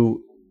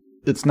to,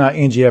 it's not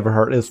Angie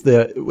Everhart,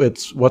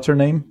 it's what's her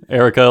name?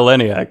 Erika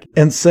Eleniak.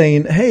 And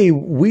saying, hey,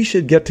 we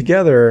should get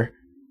together.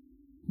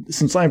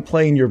 Since I'm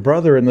playing your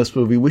brother in this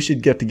movie, we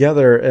should get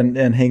together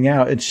and hang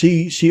out. And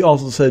she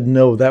also said,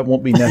 no, that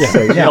won't be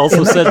necessary. Yeah, she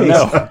also said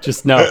no,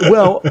 just no.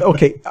 Well,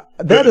 okay,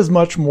 that is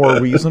much more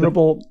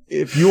reasonable.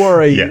 If you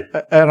are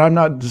and I'm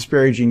not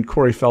disparaging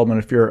Corey Feldman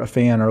if you're a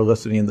fan or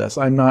listening to this.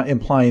 I'm not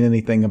implying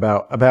anything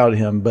about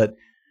him, but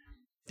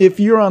if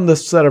you're on the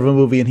set of a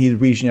movie and he's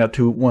reaching out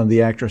to one of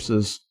the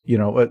actresses,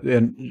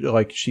 and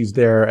like she's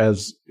there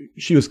as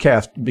she was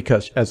cast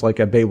as like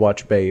a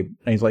Baywatch babe,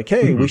 and he's like,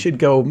 hey, we should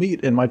go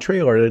meet in my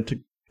trailer to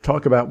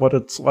talk about what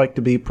it's like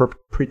to be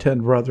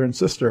pretend brother and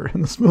sister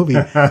in this movie.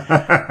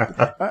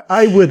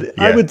 I would,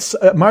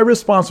 my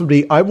response would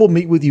be, I will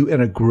meet with you in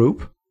a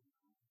group,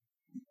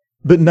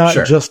 but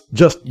not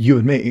just you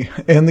and me.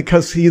 And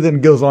because he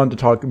then goes on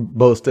to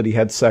boast that he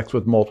had sex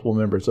with multiple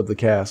members of the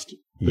cast.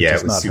 Yeah, it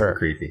was not super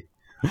creepy.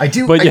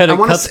 But yet it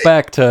cuts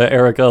back to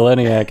Erika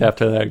Eleniak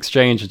after that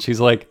exchange, and she's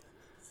like,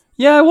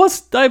 yeah,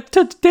 I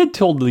did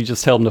totally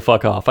just tell him to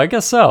fuck off. I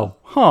guess so.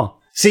 Huh.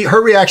 See,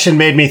 her reaction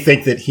made me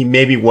think that he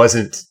maybe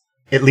wasn't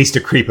at least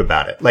a creep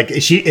about it. Like,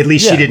 she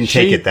didn't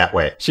take it that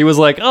way. She was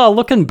like, oh,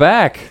 looking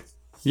back,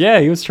 yeah,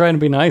 he was trying to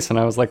be nice, and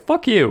I was like,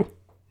 fuck you.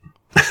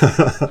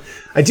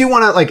 I do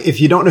want to, like, if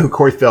you don't know who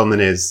Corey Feldman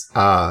is,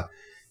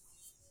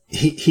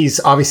 he's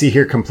obviously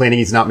here complaining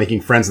he's not making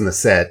friends on the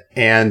set,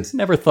 and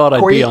never thought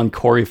I'd be on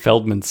Corey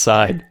Feldman's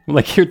side.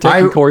 Like, you're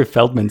taking Corey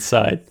Feldman's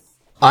side.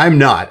 I'm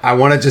not. I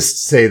want to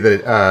just say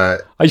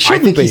that I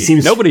think be. He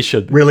seems nobody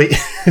should be. Really.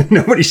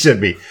 Nobody should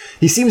be.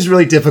 He seems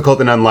really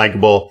difficult and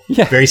unlikable.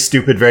 Yeah. Very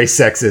stupid. Very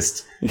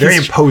sexist. Very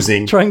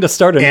imposing. Trying to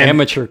start an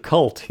amateur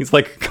cult. He's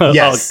like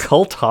a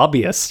cult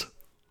hobbyist.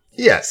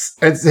 Yes,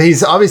 and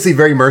he's obviously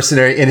very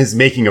mercenary in his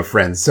making of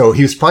friends. So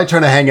he was probably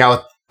trying to hang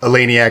out with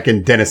Eleniak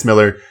and Dennis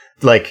Miller,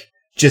 like,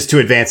 just to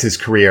advance his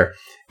career.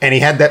 And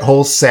he had that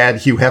whole sad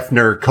Hugh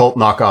Hefner cult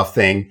knockoff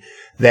thing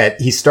that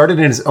he started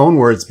in his own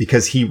words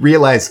because he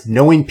realized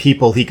knowing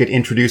people he could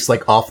introduce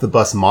like off the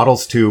bus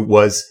models to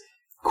was,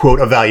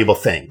 quote, a valuable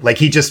thing. Like,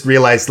 he just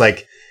realized,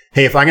 like,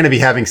 hey, if I'm going to be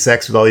having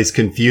sex with all these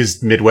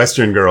confused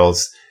Midwestern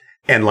girls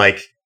and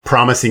like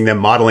promising them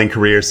modeling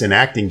careers and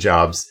acting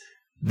jobs,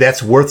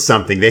 that's worth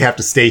something. They have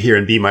to stay here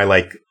and be my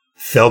like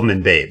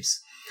Feldman babes.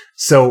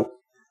 So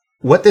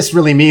what this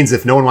really means,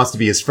 if no one wants to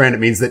be his friend, it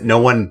means that no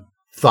one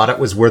thought it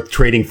was worth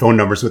trading phone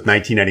numbers with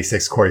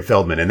 1996 Corey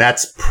Feldman. And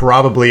that's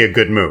probably a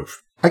good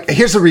move.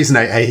 Here's the reason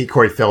I hate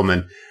Corey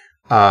Feldman.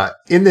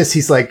 In this,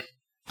 he's like,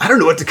 I don't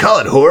know what to call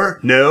it. Horror?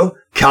 No.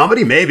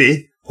 Comedy?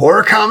 Maybe.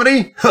 Horror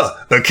comedy? Huh.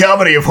 A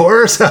comedy of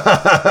horrors?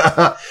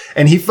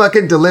 And he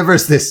fucking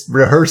delivers this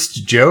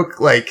rehearsed joke.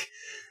 Like,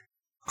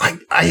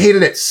 I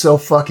hated it so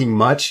fucking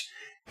much.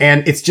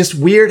 And it's just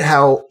weird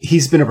how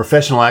he's been a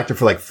professional actor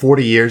for like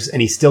 40 years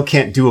and he still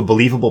can't do a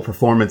believable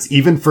performance,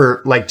 even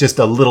for like just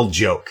a little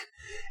joke.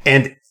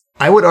 And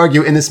I would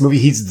argue in this movie,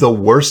 he's the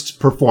worst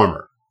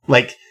performer.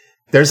 Like,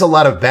 there's a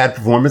lot of bad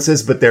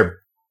performances, but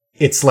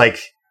it's like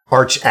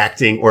arch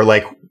acting or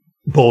like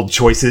bold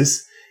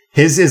choices.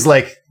 His is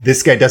like,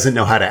 this guy doesn't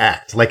know how to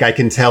act. Like, I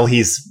can tell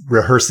he's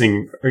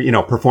rehearsing,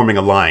 or, performing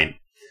a line,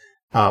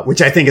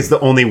 which I think is the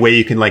only way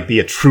you can like be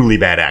a truly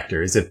bad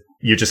actor, is if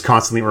you're just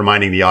constantly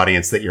reminding the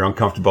audience that you're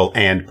uncomfortable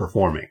and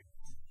performing.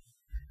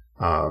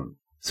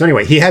 So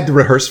anyway, he had to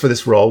rehearse for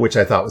this role, which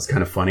I thought was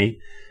kind of funny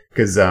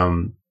because,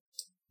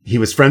 he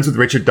was friends with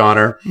Richard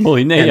Donner. Well,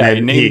 he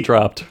name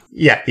dropped.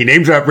 Yeah, he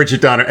name dropped Richard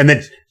Donner and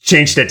then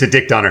changed it to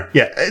Dick Donner.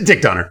 Yeah,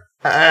 Dick Donner.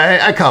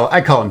 I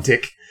call him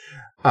Dick.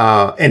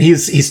 And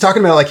he's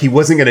talking about like he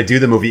wasn't going to do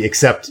the movie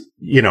except,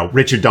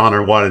 Richard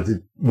Donner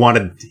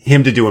wanted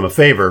him to do him a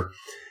favor.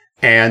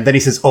 And then he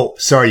says, "Oh,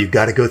 sorry, you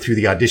got to go through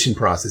the audition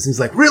process." And he's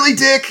like, "Really,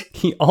 Dick?"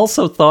 He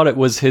also thought it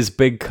was his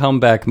big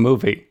comeback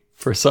movie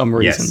for some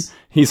reason. Yes.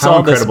 He saw How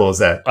incredible is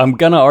that? I'm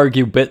gonna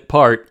argue bit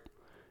part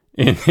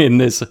in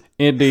this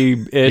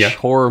indie-ish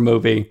horror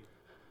movie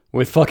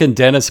with fucking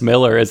Dennis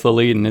Miller as the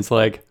lead, and it's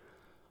like,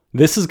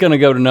 this is gonna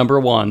go to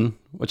 #1,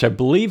 which I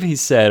believe he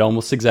said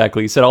almost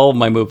exactly. He said all of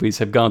my movies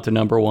have gone to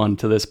 #1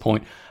 to this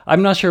point.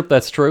 I'm not sure if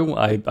that's true.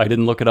 I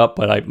didn't look it up,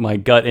 but my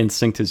gut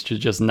instinct is to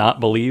just not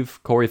believe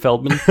Corey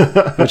Feldman,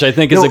 which I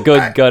think is a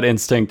good gut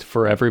instinct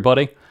for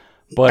everybody.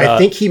 But I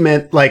think he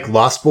meant like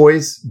Lost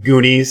Boys,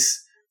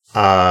 Goonies.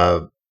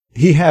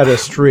 He had a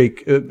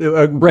streak.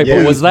 Right,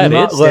 but was that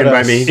it? Stand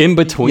By Me. In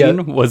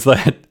between? Was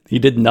that he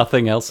did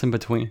nothing else in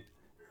between?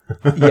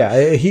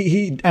 Yeah,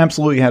 he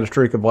absolutely had a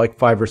streak of like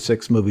 5 or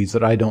 6 movies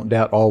that I don't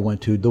doubt all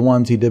went to. The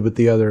ones he did with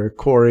the other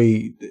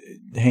Corey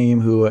Haim,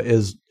 who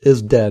is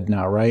dead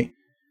now, right?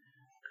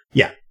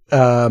 Yeah.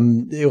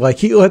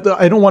 Like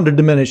I don't want to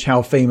diminish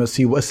how famous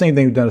he was. Same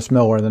thing with Dennis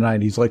Miller in the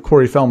 90s. Like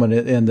Corey Feldman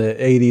in the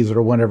 80s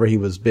or whenever he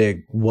was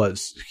big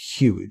was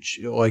huge.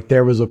 Like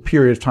there was a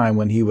period of time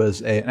when he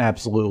was an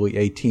absolutely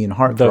a teen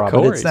heartthrob.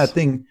 But it's that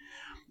thing.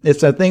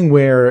 It's that thing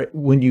where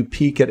when you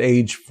peak at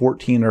age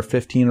 14 or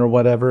 15 or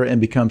whatever and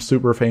become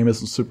super famous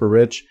and super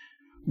rich,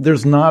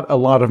 there's not a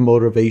lot of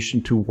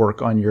motivation to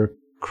work on your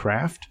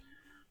craft.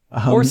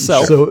 Or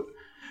self. So,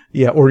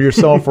 yeah, or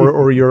yourself,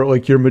 or your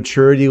like your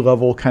maturity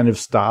level kind of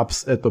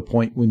stops at the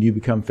point when you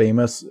become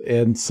famous,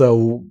 and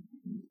so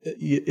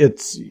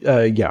it's you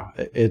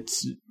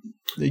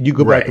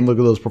go back and look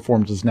at those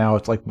performances now.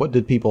 It's like, what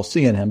did people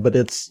see in him? But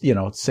it's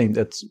same.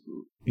 It's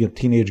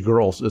teenage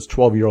girls, it's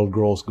 12-year-old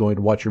girls going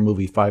to watch your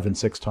movie 5 and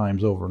 6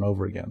 times over and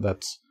over again.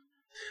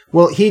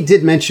 Well, he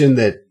did mention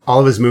that all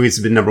of his movies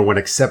have been #1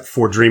 except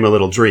for Dream a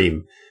Little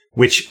Dream,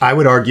 which I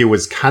would argue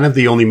was kind of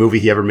the only movie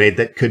he ever made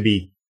that could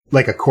be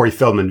like a Corey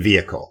Feldman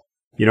vehicle.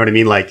 You know what I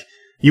mean? Like,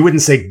 you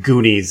wouldn't say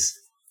Goonies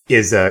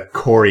is a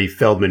Corey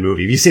Feldman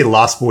movie. If you say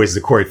Lost Boys is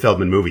a Corey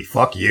Feldman movie,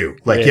 fuck you.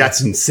 Like,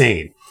 that's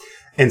insane.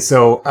 And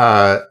so,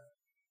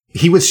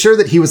 he was sure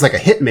that he was like a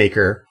hit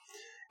maker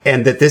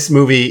and that this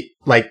movie,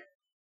 like,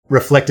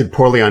 reflected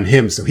poorly on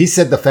him. So he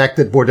said the fact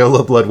that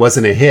Bordello of Blood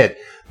wasn't a hit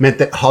meant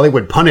that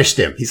Hollywood punished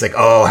him. He's like,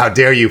 "Oh, how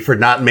dare you for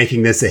not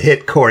making this a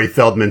hit, Corey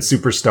Feldman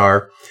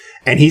superstar."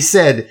 And he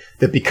said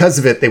that because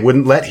of it, they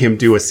wouldn't let him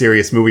do a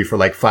serious movie for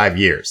like 5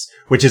 years,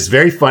 which is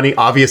very funny.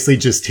 Obviously,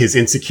 just his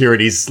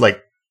insecurities,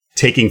 like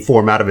taking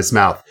form out of his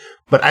mouth.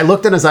 But I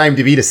looked on his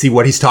IMDb to see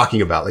what he's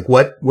talking about. Like,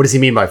 what does he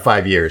mean by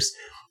 5 years?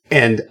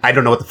 And I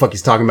don't know what the fuck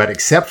he's talking about,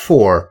 except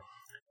for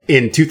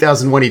in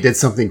 2001, he did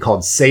something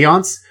called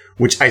Seance,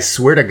 which I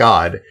swear to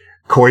God,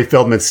 Corey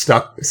Feldman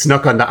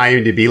snuck onto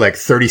IMDb like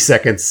 30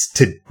 seconds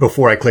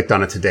before I clicked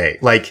on it today.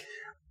 Like,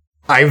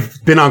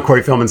 I've been on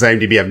Corey Feldman's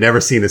IMDb. I've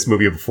never seen this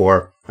movie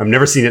before. I've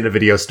never seen it in a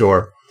video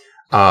store.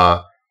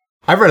 I've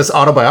read his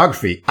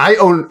autobiography. I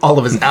own all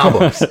of his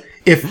albums.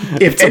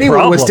 If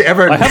anyone was to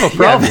ever... I have a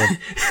problem.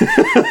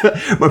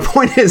 Yeah, my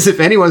point is, if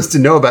anyone's to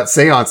know about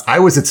Seance, I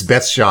was its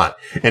best shot.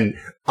 And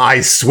I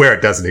swear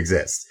it doesn't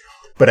exist.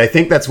 But I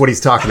think that's what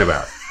he's talking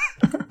about.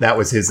 That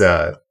was his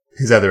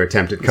other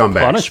attempt at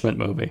comeback. Punishment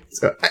movie.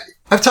 So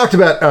I've talked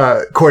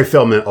about Corey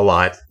Feldman a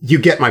lot. You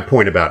get my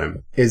point about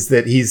him, is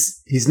that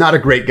he's not a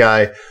great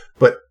guy,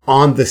 but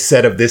on the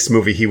set of this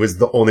movie, he was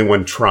the only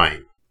one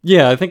trying.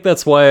 Yeah, I think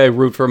that's why I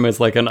root for him as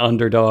like an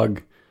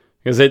underdog.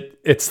 Because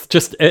it's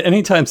just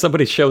anytime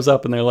somebody shows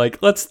up and they're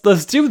like,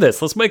 let's do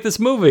this, let's make this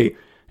movie.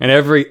 And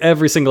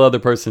every single other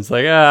person's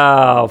like,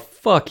 oh,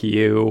 fuck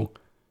you.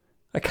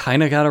 I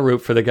kind of got to root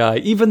for the guy,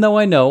 even though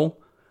I know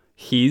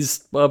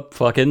he's a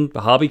fucking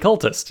hobby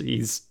cultist.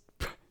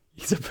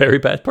 He's a very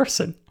bad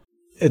person.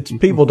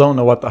 People don't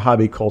know what the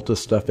hobby cultist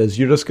stuff is.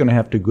 You're just going to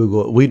have to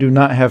Google it. We do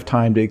not have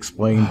time to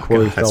explain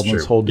Corey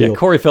Feldman's whole deal. Yeah,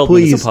 Corey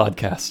Feldman is a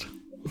podcast.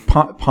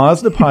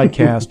 Pause the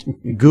podcast.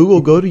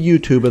 Go to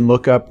YouTube and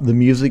look up the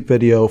music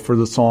video for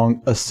the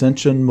song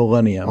Ascension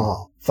Millennium.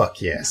 Oh,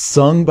 fuck yeah.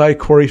 Sung by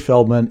Corey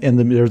Feldman. And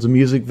there's a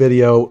music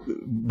video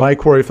by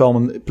Corey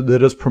Feldman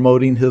that is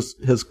promoting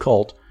his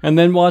cult. And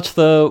then watch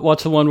the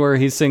one where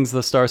he sings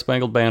the Star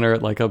Spangled Banner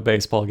at like a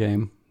baseball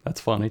game.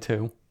 That's funny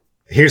too.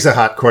 Here's a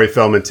hot Corey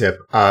Feldman tip.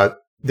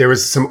 There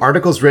was some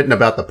articles written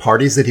about the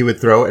parties that he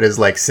would throw at his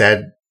like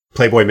sad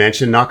Playboy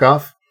Mansion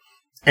knockoff.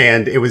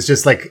 And it was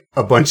just like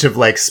a bunch of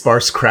like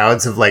sparse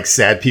crowds of like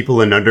sad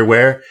people in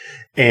underwear.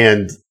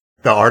 And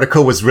the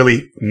article was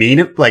really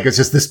mean. Like, it's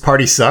just, this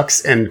party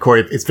sucks. And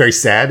it's very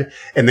sad.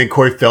 And then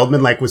Corey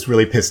Feldman like was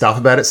really pissed off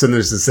about it. So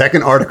there's a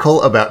second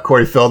article about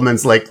Corey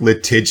Feldman's like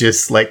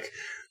litigious, like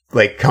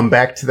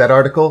comeback to that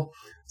article.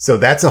 So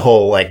that's a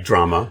whole like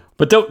drama.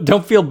 But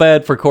don't feel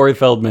bad for Corey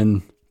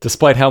Feldman,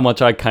 despite how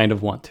much I kind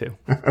of want to.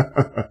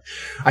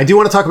 I do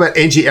want to talk about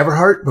Angie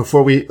Everhart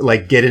before we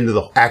like get into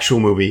the actual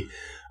movie.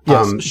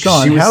 Yes,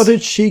 Sean, how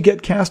did she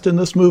get cast in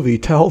this movie?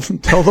 Tell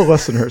the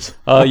listeners.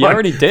 You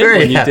already did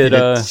when you did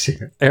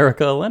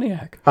Erica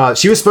Eleniak.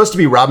 She was supposed to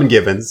be Robin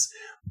Givens,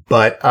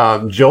 But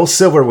Joel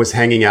Silver was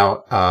hanging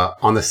out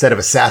on the set of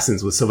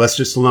Assassins with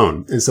Sylvester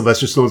Stallone. And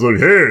Sylvester Stallone's like,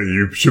 hey,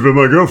 you should be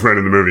my girlfriend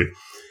in the movie.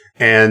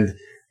 And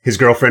his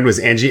girlfriend was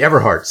Angie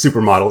Everhart,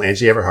 supermodel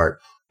Angie Everhart.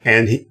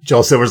 And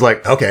Joel Silver's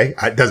like, okay,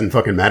 it doesn't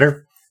fucking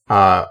matter.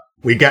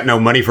 We got no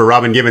money for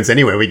Robin Givens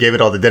anyway. We gave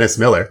it all to Dennis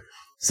Miller.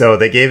 So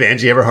they gave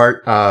Angie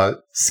Everhart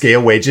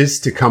scale wages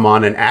to come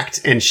on and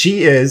act. And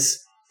she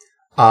is,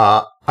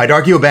 I'd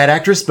argue, a bad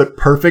actress, but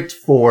perfect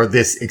for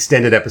this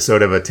extended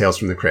episode of A Tales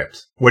from the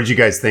Crypt. What did you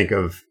guys think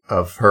of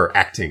her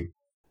acting?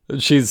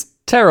 She's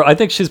terrible. I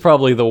think she's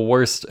probably the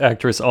worst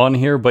actress on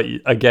here, but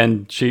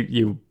again,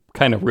 you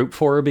kind of root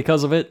for her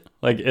because of it.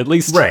 Like, at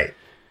least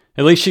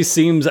she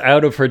seems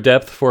out of her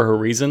depth for her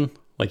reason.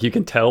 Like, you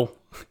can tell.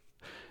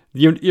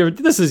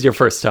 This is your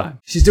first time.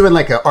 She's doing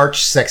like an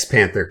arch Sex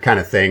Panther kind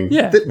of thing.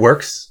 Yeah. That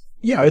works.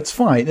 Yeah, it's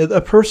fine. A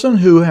person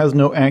who has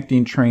no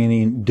acting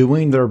training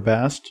doing their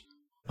best,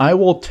 I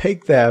will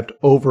take that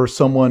over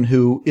someone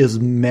who is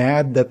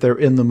mad that they're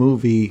in the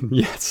movie.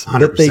 Yes. 100%.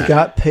 That they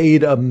got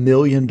paid $1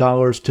 million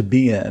to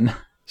be in.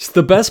 It's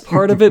the best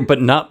part of it,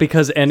 but not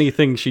because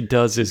anything she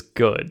does is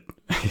good.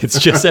 It's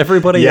just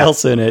everybody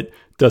else in it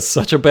does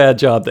such a bad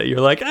job that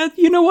you're like,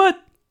 you know what?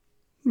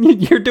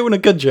 You're doing a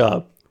good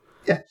job.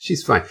 Yeah,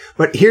 she's fine.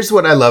 But here's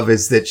what I love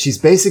is that she's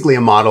basically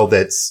a model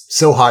that's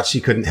so hot she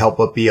couldn't help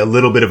but be a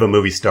little bit of a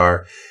movie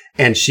star.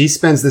 And she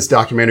spends this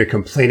documentary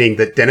complaining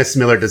that Dennis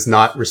Miller does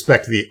not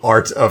respect the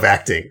art of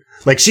acting.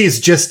 Like, she's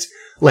just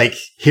like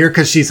here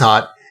because she's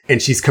hot,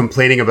 and she's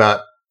complaining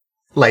about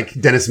like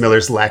Dennis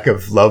Miller's lack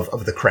of love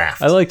of the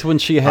craft. I liked when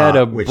she had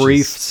a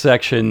brief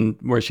section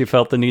where she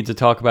felt the need to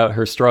talk about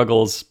her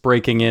struggles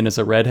breaking in as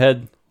a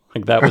redhead.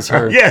 Like, that was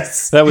her.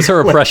 Yes. That was her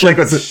oppression.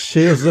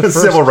 She was the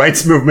first, civil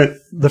rights movement.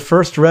 The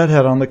first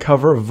redhead on the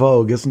cover of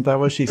Vogue. Isn't that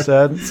what she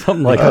said?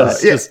 Something like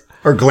that. Yes.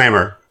 Or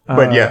Glamour.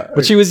 But yeah.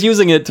 But she was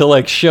using it to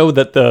like show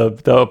that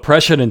the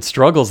oppression and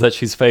struggles that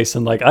she's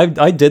facing. Like,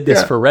 I did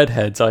this for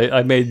redheads.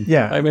 I made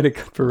it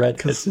good for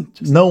redheads.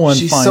 No one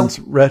finds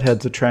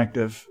redheads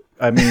attractive.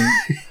 I mean,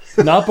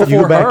 not before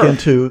you go back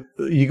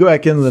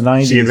into the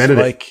 90s,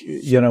 like,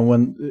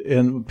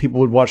 when people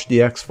would watch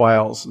the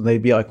X-Files, and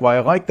they'd be like, well, I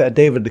like that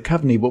David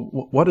Duchovny, but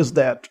what is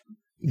that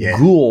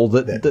ghoul,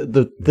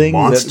 the thing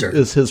monster that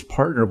is his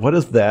partner? What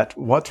is that?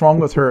 What's wrong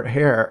with her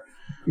hair?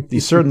 They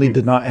certainly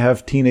did not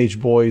have teenage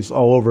boys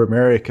all over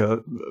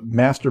America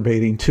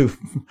masturbating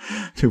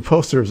to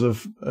posters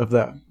of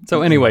that.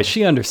 So anyway,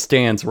 she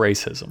understands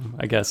racism,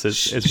 I guess,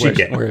 is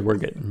where we're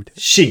getting to.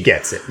 She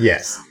gets it,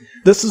 yes.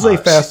 This is a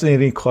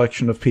fascinating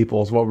collection of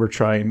people, is what we're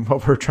trying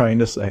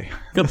to say.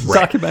 The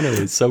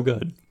documentary is so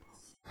good.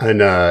 And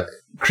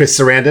Chris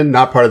Sarandon,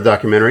 not part of the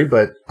documentary,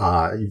 but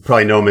you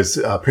probably know him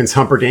as Prince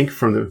Humperdinck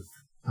from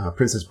the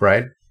Princess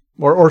Bride.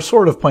 Or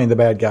sort of playing the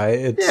bad guy.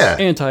 It's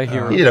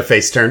anti-hero. He did a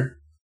face turn.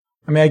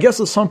 I mean, I guess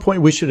at some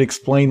point we should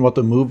explain what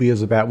the movie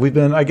is about.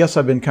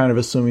 I've been kind of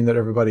assuming that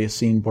everybody has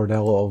seen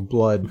Bordello of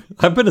Blood.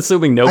 I've been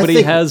assuming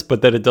nobody has,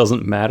 but that it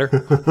doesn't matter.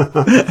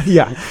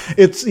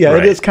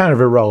 It is kind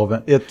of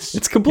irrelevant.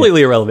 It's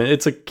completely irrelevant.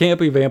 It's a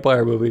campy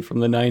vampire movie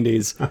from the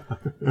 90s.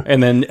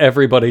 And then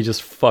everybody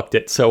just fucked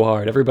it so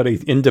hard.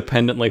 Everybody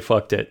independently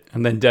fucked it.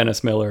 And then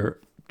Dennis Miller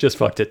just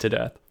fucked it to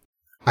death.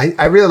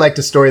 I really liked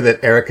a story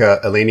that Erica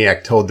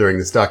Eleniak told during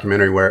this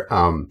documentary where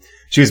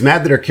she was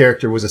mad that her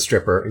character was a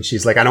stripper, and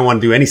she's like, I don't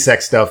want to do any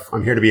sex stuff.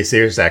 I'm here to be a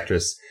serious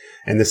actress,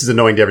 and this is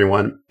annoying to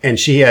everyone. And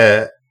she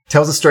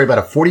tells a story about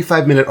a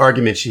 45-minute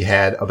argument she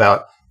had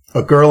about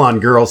a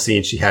girl-on-girl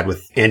scene she had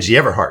with Angie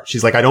Everhart.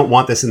 She's like, I don't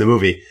want this in the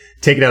movie.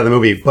 Take it out of the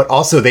movie. But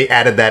also they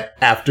added that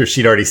after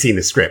she'd already seen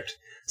the script.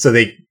 So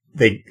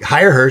they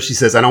hire her. She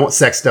says, I don't want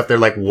sex stuff. They're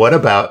like, what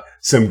about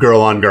some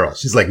girl-on-girl?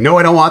 She's like, no,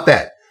 I don't want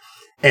that.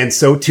 And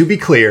so, to be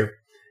clear,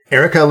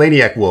 Erica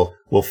Eleniak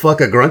will fuck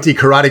a grunty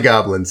karate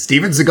goblin,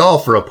 Steven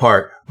Seagal, for a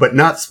part, but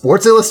not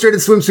Sports Illustrated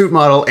swimsuit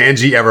model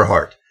Angie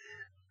Everhart.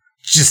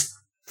 Just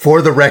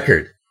for the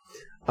record.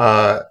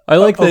 I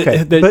like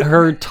that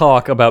her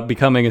talk about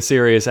becoming a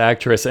serious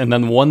actress, and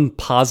then one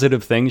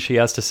positive thing she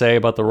has to say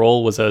about the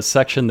role was a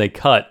section they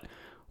cut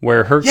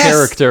where her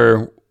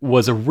character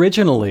was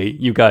originally,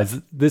 you guys,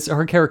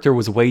 her character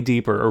was way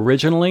deeper.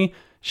 Originally,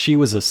 she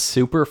was a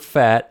super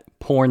fat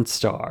porn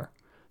star.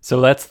 So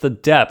that's the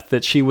depth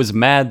that she was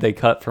mad they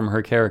cut from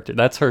her character.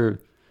 That's her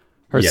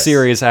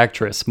serious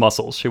actress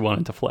muscles she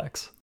wanted to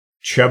flex.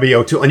 Chubby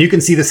O'Toole. And you can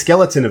see the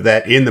skeleton of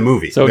that in the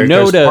movie. So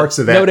no to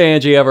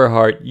Angie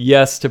Everhart,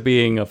 yes to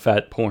being a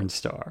fat porn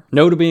star.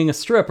 No to being a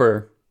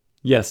stripper,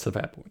 yes to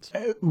fat porn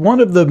star. One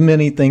of the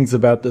many things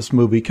about this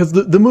movie, because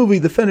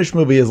the finished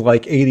movie is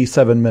like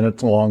 87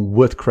 minutes long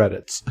with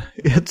credits.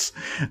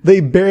 They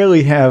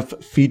barely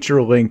have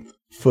feature-length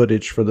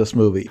footage for this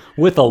movie.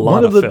 With a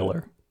lot of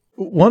filler.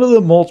 One of the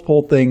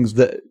multiple things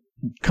that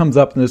comes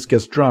up and this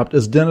gets dropped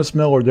is Dennis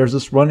Miller. There's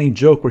this running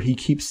joke where he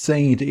keeps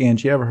saying to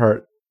Angie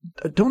Everhart,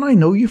 don't I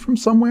know you from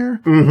somewhere?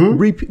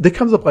 Mm-hmm. That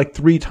comes up like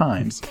 3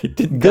 times.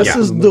 This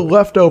is the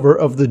leftover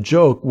of the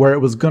joke where it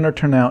was going to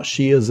turn out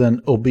she is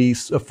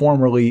a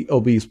formerly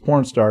obese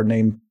porn star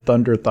named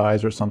Thunder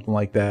Thighs or something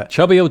like that.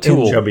 Chubby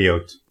O'Toole.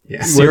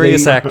 Yeah.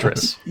 Serious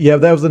actress. Yeah,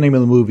 that was the name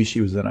of the movie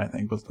she was in, I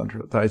think, was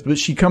Thunder Ties. But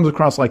she comes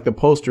across like the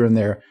poster in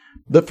there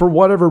that for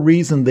whatever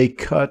reason they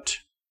cut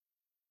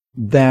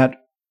the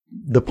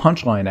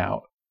punchline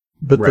out.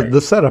 But Right. the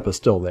setup is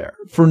still there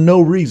for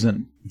no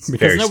reason.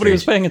 Because nobody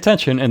was paying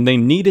attention and they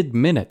needed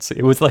minutes.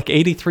 It was like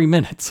 83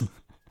 minutes.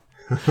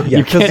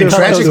 Yeah, because there's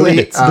tragically,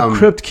 the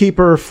Crypt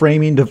Keeper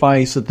framing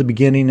device at the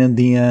beginning and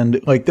the end.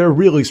 Like, they're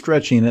really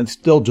stretching and it's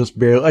still just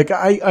barely. Like,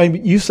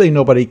 you say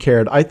nobody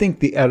cared. I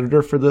think the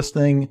editor for this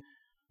thing,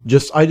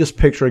 I just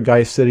picture a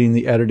guy sitting in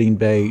the editing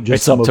bay.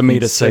 Just it's up to me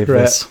to save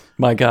this.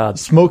 My God.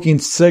 Smoking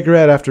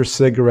cigarette after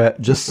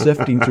cigarette, just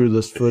sifting through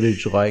this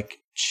footage like,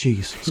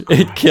 Jesus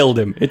Christ. It killed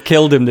him. It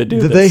killed him to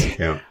do this.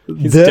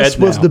 This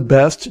was the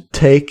best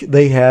take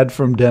they had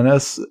from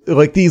Dennis.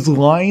 Like, these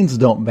lines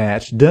don't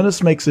match.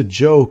 Dennis makes a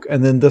joke,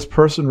 and then this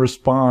person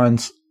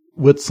responds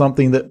with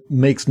something that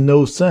makes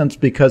no sense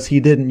because he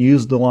didn't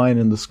use the line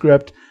in the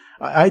script.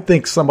 I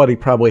think somebody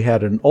probably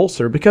had an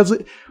ulcer because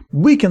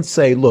we can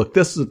say, look,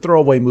 this is a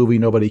throwaway movie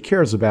nobody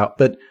cares about,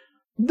 but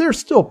there's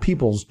still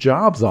people's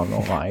jobs on the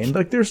line.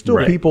 Like, there's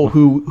still people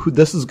who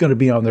this is going to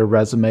be on their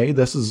resume.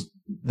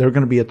 They're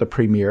going to be at the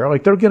premiere.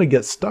 Like, they're going to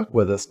get stuck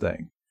with this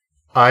thing.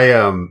 I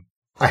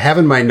have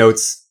in my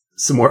notes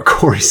some more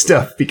Corey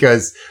stuff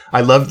because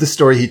I loved the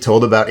story he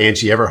told about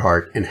Angie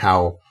Everhart and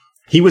how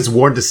he was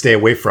warned to stay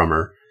away from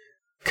her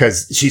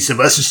because she's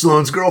Sylvester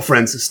Stallone's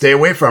girlfriend, so stay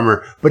away from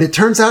her. But it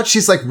turns out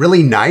she's like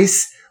really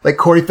nice. Like,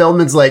 Corey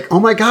Feldman's like, oh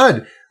my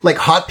God, like,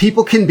 hot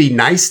people can be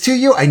nice to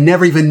you? I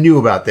never even knew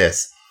about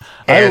this.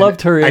 And I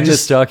loved her in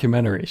this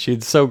documentary.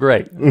 She's so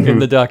great in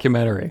the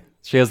documentary.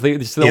 She's the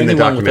only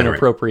one with an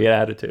appropriate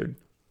attitude.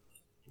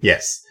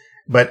 Yes.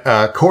 But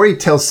Corey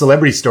tells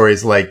celebrity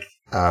stories like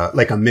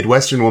a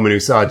Midwestern woman who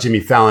saw Jimmy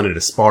Fallon at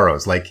a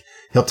Sparrows. Like,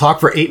 he'll talk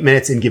for 8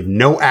 minutes and give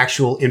no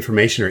actual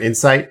information or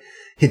insight.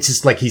 It's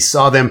just like he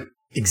saw them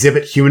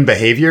exhibit human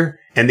behavior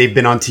and they've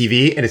been on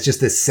TV, and it's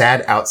just this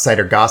sad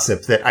outsider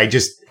gossip that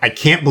I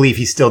can't believe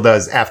he still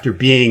does after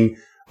being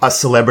a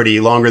celebrity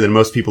longer than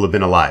most people have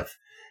been alive.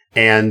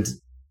 And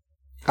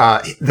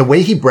the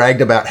way he bragged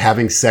about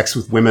having sex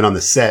with women on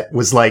the set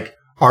was like,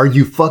 are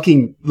you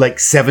fucking like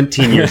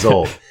 17 years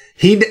old?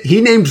 He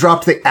name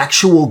dropped the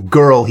actual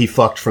girl he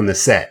fucked from the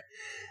set.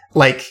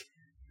 Like,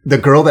 the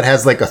girl that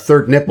has like a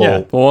third nipple.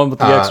 Yeah, the one with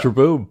the extra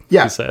boob,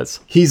 he says.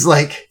 He's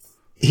like,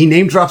 he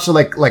name drops her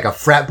like a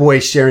frat boy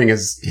sharing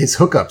his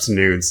hookups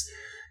nudes.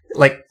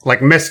 Like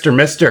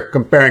Mr.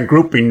 comparing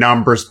groupie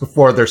numbers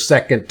before their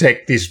second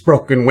take these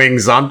broken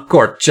wings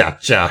encore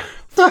cha-cha.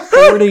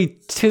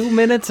 42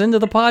 minutes into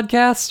the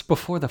podcast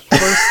before the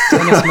first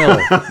Dennis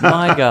Miller.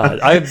 My God.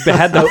 I've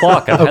had the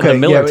clock. I've had the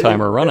Miller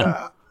timer running.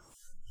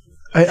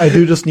 I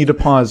do just need to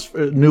pause.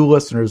 New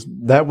listeners,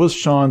 that was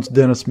Sean's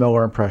Dennis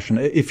Miller impression.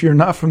 If you're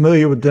not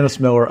familiar with Dennis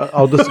Miller,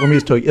 let me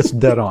just tell you, it's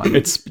dead on.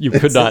 You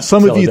could not.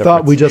 Some of you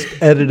thought we just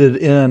edited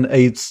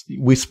in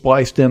we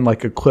spliced in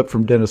like a clip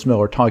from Dennis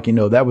Miller talking.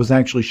 No, that was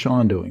actually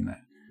Sean doing that.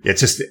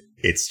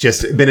 It's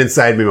just been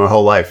inside me my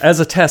whole life. As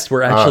a test,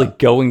 we're actually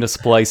going to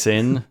splice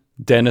in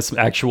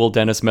actual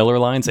Dennis Miller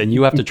lines, and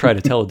you have to try to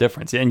tell a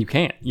difference, and you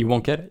can't. You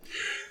won't get it.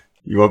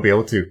 You won't be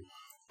able to.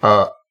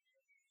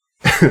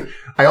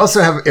 I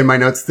also have in my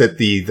notes that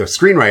the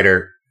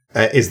screenwriter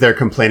is there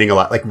complaining a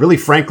lot, like really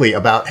frankly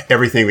about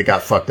everything that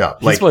got fucked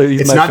up. Like,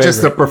 it's not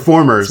just the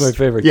performers. It's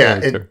my favorite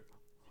character.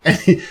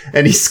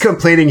 And he's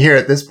complaining here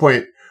at this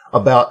point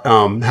about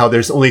how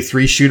there's only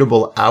 3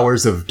 shootable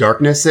hours of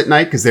darkness at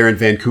night because they're in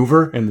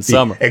Vancouver. In the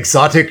summer.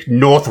 Exotic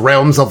North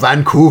Realms of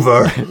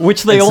Vancouver.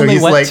 Which they only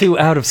went to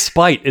out of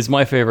spite is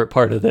my favorite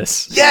part of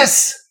this.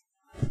 Yes!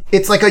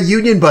 It's like a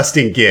union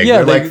busting gig.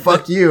 Yeah, they're like,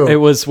 fuck you. It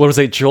was, what was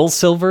it, Joel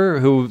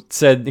Silver, who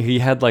said he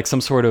had like some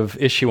sort of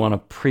issue on a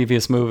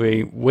previous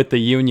movie with the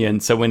union.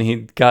 So when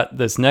he got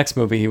this next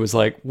movie, he was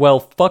like, well,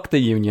 fuck the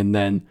union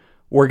then.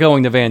 We're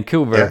going to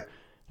Vancouver. Yeah.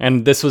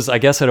 And this was, I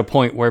guess, at a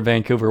point where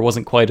Vancouver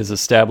wasn't quite as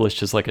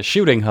established as like a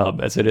shooting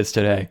hub as it is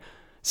today.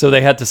 So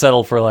they had to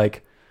settle for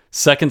like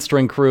second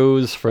string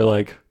crews, for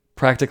like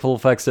practical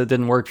effects that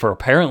didn't work, for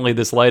apparently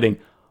this lighting,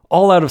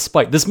 all out of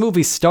spite. This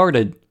movie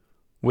started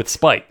with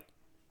spite.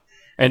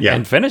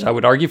 And finished, I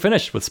would argue,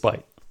 finished with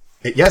spite.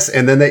 Yes,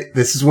 and then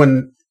this is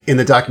when, in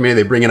the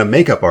documentary, they bring in a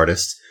makeup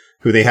artist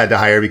who they had to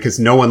hire because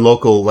no one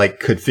local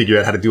could figure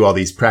out how to do all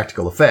these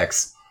practical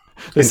effects.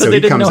 They said they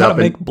didn't know how to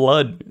make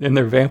blood in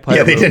their vampire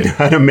movie. Yeah, they didn't know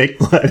how to make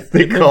blood.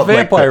 They called it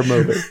vampire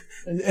movie.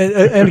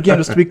 And again,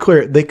 just to be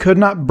clear, they could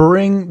not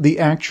bring the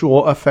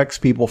actual effects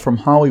people from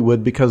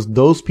Hollywood because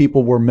those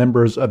people were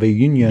members of a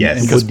union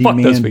and would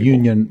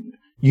demand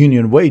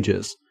union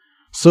wages.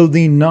 So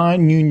the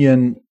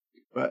non-union,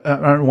 I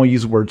don't want to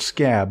use the word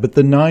scab, but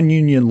the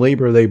non-union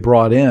labor they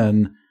brought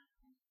in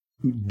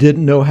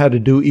didn't know how to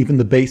do even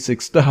the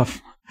basic stuff.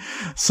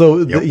 So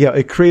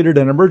it created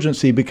an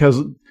emergency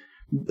because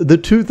the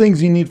 2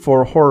 things you need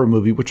for a horror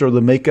movie, which are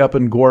the makeup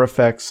and gore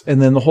effects,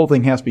 and then the whole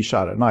thing has to be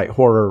shot at night.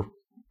 Horror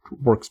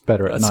works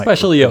better at night.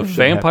 Especially a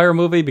vampire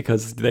movie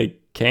because they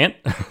can't.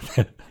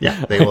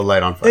 Yeah, they will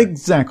light on fire.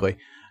 Exactly.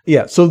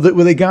 Yeah, so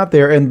when they got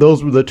there, and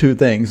those were the two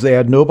things. They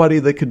had nobody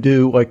that could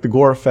do like the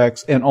gore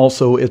effects, and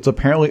also it's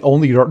apparently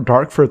only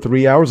dark for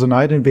 3 hours a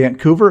night in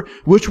Vancouver,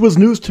 which was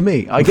news to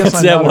me. I guess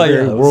I'm not a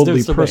very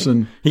worldly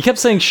person. He kept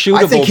saying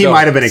shootable. I think he dark,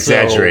 might have been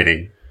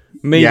exaggerating.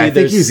 Maybe I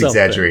think he's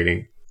something.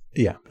 exaggerating.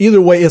 Yeah. Either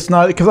way, it's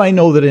not, because I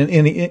know that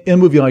in a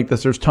movie like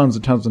this, there's tons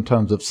and tons and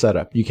tons of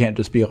setup. You can't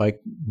just be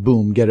like,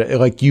 boom, get it.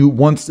 Like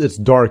once it's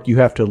dark, you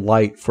have to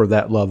light for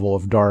that level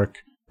of dark,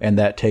 and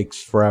that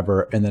takes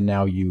forever. And then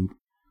now you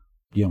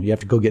have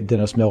to go get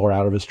Dennis Miller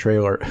out of his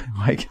trailer.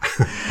 Like,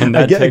 and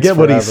I get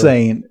what he's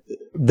saying,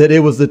 that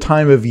it was the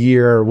time of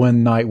year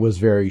when night was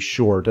very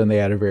short and they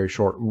had a very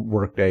short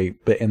work day,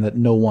 and that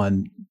no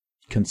one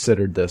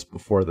considered this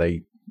before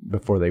they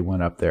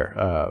went up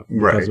there,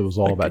 because it was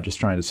all about just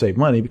trying to save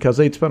money, because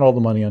they'd spent all the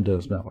money on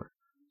Dennis Miller.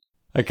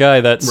 That guy,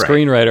 that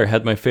screenwriter,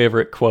 had my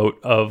favorite quote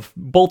of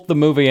both the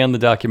movie and the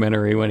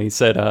documentary when he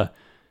said,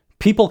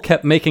 people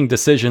kept making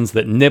decisions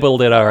that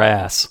nibbled at our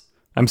ass.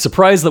 I'm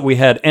surprised that we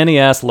had any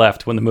ass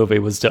left when the movie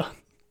was done.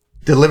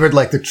 Delivered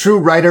like the true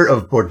writer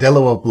of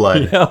Bordello of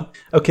Blood. Yeah.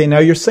 Okay, now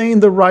you're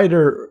saying the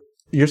writer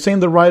of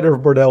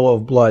Bordello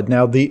of Blood.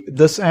 Now the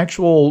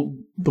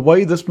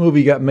way this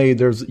movie got made,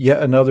 there's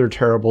yet another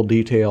terrible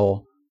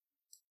detail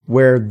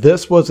where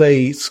this was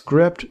a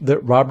script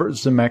that Robert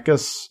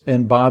Zemeckis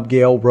and Bob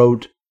Gale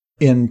wrote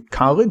in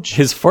college.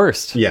 His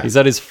first. Yeah. He's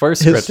at his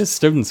first script, his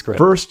student script.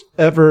 First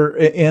ever,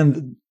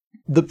 and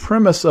the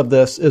premise of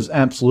this is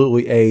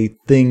absolutely a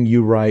thing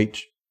you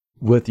write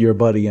with your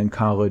buddy in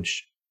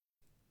college.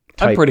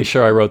 I'm pretty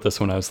sure I wrote this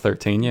when I was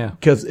 13, yeah.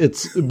 Because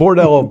it's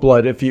Bordello of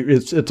Blood.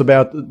 It's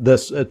about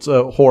this. It's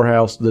a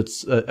whorehouse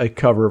that's a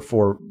cover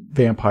for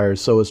vampires.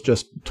 So it's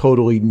just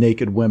totally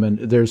naked women.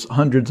 There's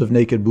hundreds of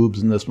naked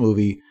boobs in this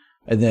movie,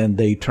 and then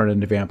they turn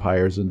into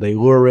vampires, and they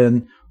lure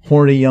in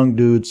horny young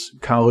dudes,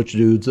 college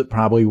dudes that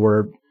probably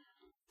were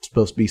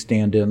supposed to be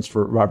stand-ins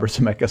for Robert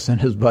Zemeckis and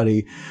his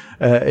buddy,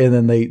 and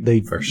then they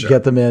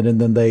get them in,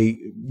 and then they,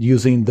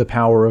 using the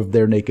power of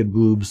their naked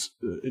boobs,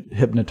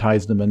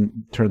 hypnotize them and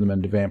turn them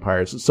into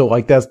vampires. So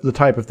like that's the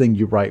type of thing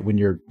you write when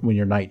you're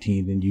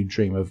 19 and you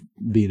dream of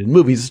being in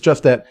movies. It's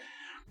just that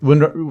when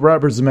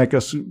Robert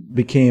Zemeckis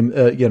became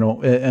a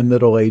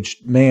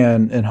middle-aged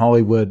man in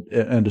Hollywood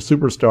and a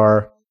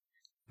superstar,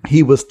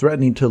 he was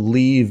threatening to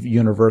leave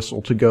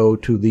Universal to go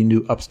to the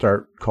new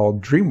upstart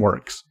called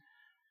DreamWorks.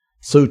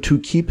 So to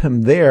keep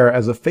him there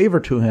as a favor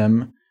to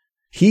him,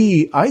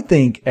 he, I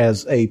think,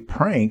 as a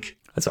prank,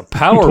 that's a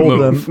power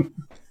move.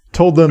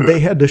 Told them they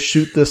had to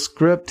shoot this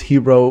script he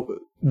wrote.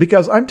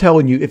 Because I'm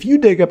telling you, if you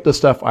dig up the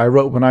stuff I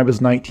wrote when I was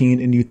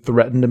 19 and you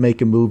threaten to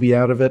make a movie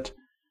out of it,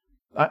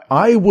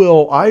 I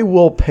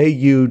will pay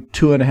you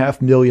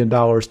 $2.5 million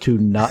to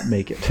not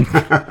make it.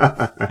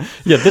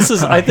 Yeah,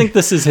 I think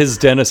this is his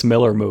Dennis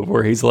Miller move,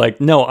 where he's like,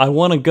 no, I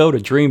want to go to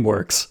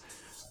DreamWorks,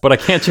 but I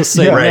can't just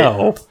say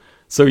no.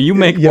 So you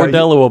make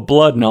Bordello of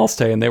Blood and I'll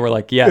stay. And they were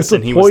like, yes.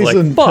 And he was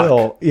like, fuck.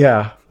 Pill.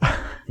 Yeah.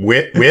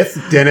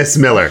 With Dennis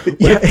Miller. With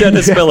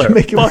Dennis Miller.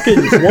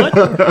 Fucking what?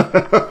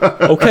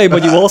 Okay,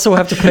 but you also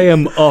have to pay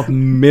him $1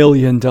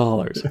 million.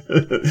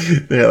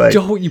 They're like,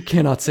 Joe, you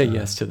cannot say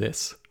yes to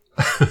this.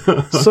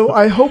 So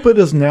I hope it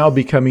is now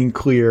becoming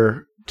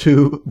clear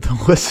to the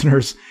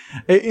listeners.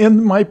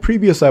 In my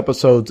previous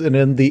episodes and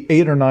in the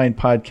 8 or 9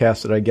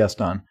 podcasts that I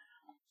guest on,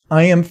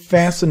 I am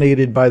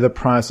fascinated by the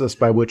process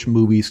by which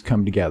movies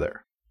come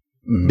together.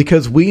 Mm-hmm.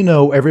 Because we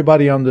know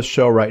everybody on this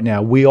show right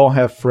now, we all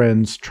have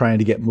friends trying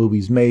to get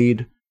movies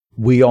made.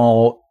 We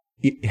all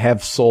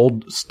have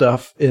sold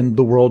stuff in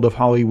the world of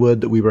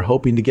Hollywood that we were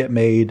hoping to get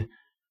made.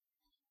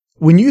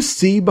 When you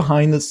see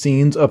behind the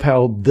scenes of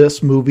how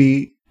this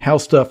movie, how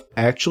stuff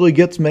actually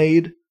gets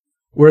made,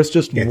 where it's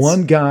just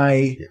one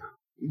guy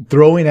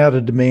throwing out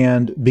a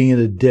demand, being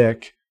a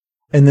dick,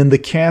 and then the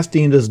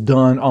casting is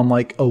done on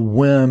like a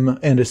whim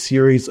and a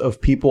series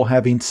of people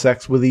having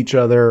sex with each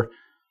other,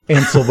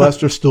 and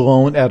Sylvester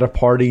Stallone at a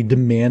party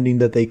demanding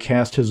that they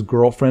cast his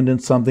girlfriend in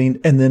something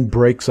and then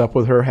breaks up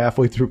with her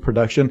halfway through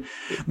production.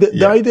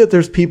 The idea that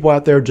there's people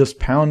out there just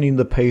pounding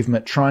the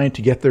pavement trying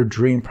to get their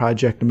dream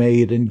project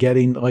made and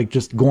getting like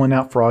just going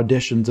out for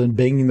auditions and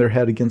banging their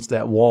head against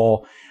that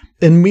wall.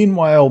 And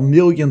meanwhile,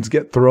 millions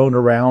get thrown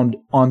around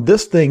on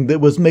this thing that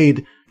was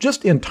made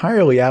just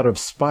entirely out of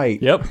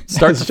spite. Yep.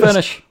 Start to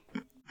finish.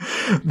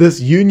 This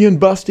union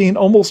busting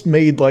almost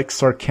made like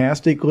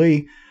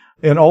sarcastically.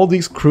 And all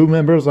these crew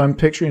members, I'm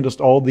picturing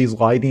just all these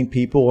lighting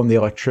people and the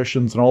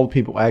electricians and all the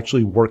people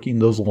actually working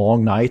those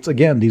long nights.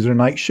 Again, these are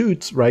night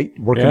shoots, right?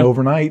 Working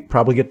overnight,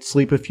 probably get to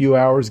sleep a few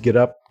hours, get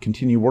up,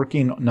 continue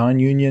working,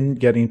 non-union,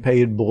 getting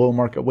paid below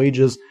market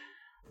wages.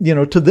 You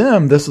know, to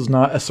them, this is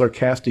not a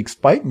sarcastic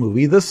spite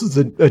movie. This is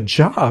a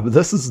job.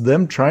 This is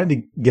them trying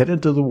to get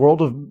into the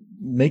world of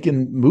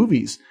making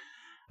movies.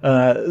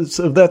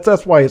 So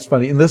that's why it's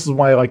funny. And this is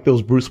why I like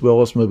those Bruce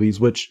Willis movies,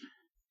 which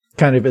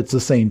kind of, it's the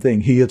same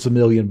thing. He gets $1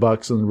 million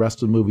and the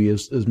rest of the movie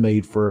is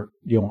made for,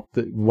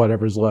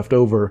 whatever's left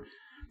over.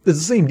 It's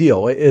the same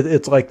deal.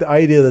 It's like the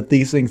idea that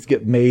these things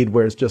get made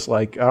where it's just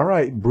like, all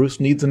right, Bruce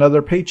needs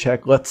another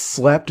paycheck. Let's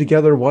slap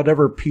together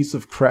whatever piece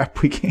of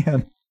crap we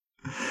can.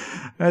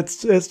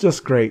 It's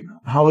just great.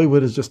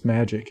 Hollywood is just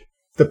magic.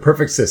 The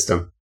perfect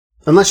system.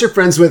 Unless you're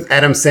friends with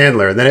Adam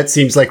Sandler, then it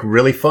seems like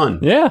really fun.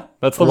 Yeah,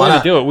 that's the way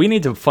to do it. We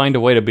need to find a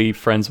way to be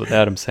friends with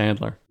Adam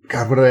Sandler.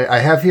 God, what do I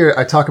have here?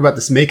 I talk about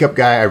this makeup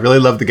guy. I really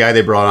love the guy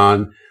they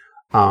brought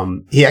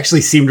on. He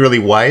actually seemed really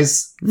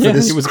wise for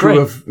this crew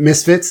of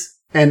misfits.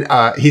 And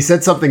he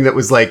said something that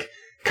was like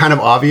kind of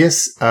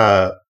obvious,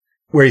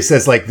 where he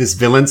says like, this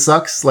villain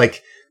sucks.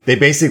 Like they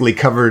basically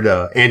covered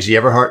Angie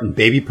Everhart in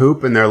baby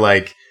poop. And they're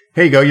like,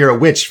 here you go. You're a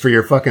witch for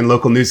your fucking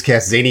local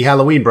newscast, zany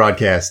Halloween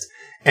broadcast.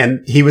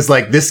 And he was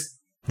like, this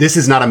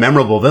is not a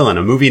memorable villain.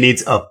 A movie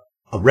needs a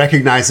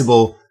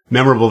recognizable,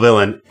 memorable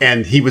villain.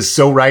 And he was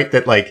so right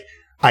that like,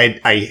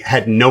 I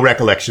had no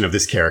recollection of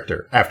this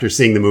character after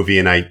seeing the movie.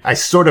 And I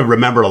sort of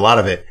remembered a lot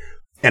of it.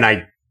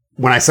 And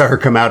when I saw her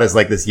come out as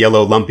like this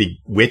yellow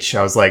lumpy witch,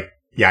 I was like,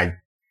 yeah,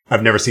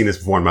 I've never seen this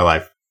before in my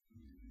life.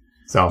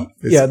 So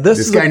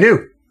this guy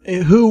knew.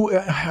 Who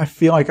I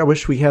feel like I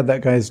wish we had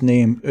that guy's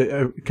name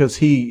because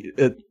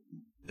it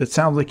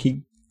sounds like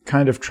he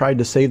kind of tried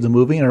to save the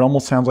movie, and it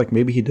almost sounds like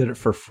maybe he did it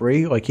for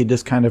free. Like he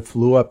just kind of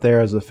flew up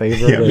there as a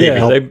favor.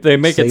 They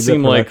make it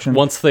seem like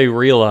once they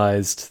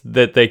realized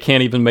that they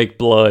can't even make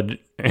blood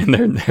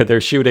and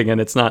they're shooting and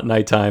it's not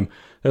nighttime,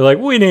 they're like,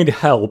 we need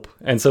help.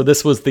 And so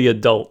this was the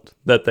adult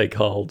that they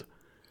called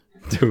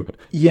to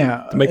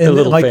make the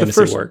little like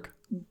fantasy work.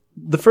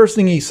 The first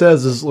thing he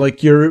says is like,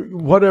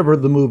 whatever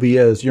the movie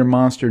is, your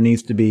monster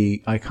needs to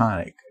be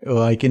iconic.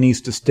 Like it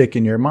needs to stick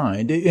in your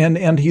mind.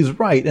 And he's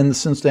right in the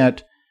sense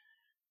that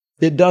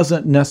it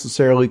doesn't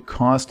necessarily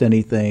cost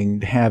anything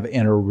to have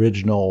an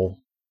original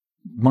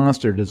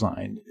monster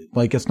design.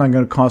 Like it's not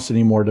going to cost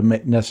any more to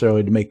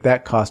necessarily to make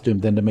that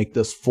costume than to make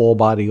this full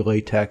body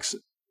latex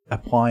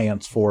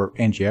appliance for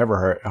Angie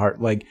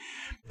Everhart. Like,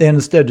 and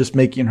instead just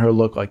making her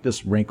look like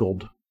this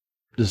wrinkled,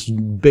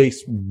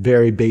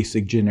 very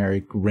basic,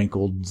 generic,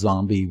 wrinkled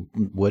zombie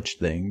witch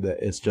thing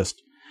that is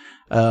just,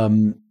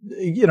 and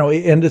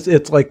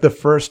it's like the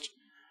first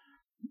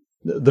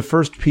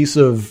piece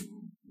of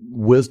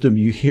wisdom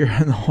you hear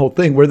in the whole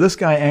thing, where this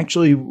guy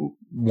actually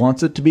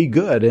wants it to be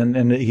good,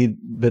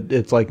 but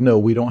it's like, no,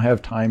 we don't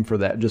have time for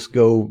that.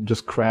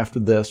 Just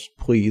craft this,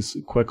 please,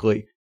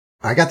 quickly.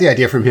 I got the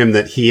idea from him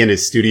that he and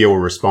his studio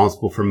were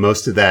responsible for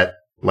most of that,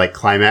 like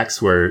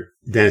climax where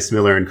Dennis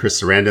Miller and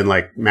Chris Sarandon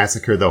like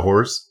massacre the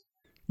horse.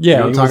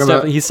 Yeah,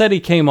 he said he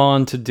came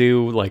on to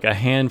do like a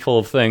handful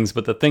of things,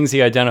 but the things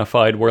he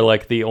identified were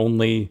like the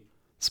only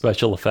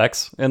special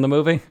effects in the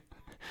movie.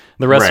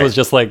 The rest was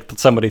just like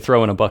somebody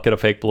throwing a bucket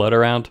of fake blood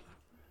around.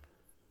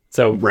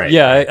 So,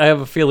 I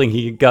have a feeling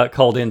he got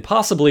called in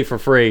possibly for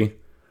free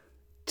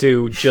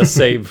to just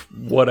save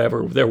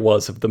whatever there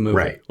was of the movie.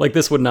 Right. Like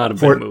this would not have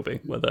been a movie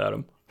without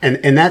him.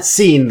 And that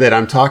scene that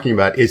I'm talking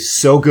about is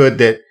so good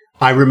that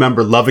I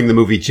remember loving the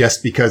movie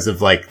just because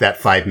of like that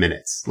 5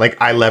 minutes.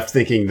 Like I left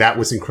thinking that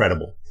was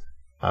incredible.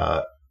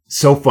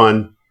 So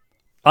fun.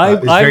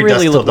 I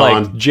really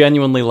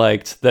genuinely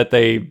liked that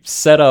they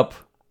set up,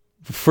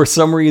 for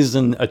some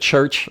reason, a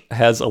church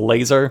has a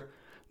laser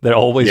that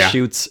always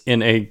shoots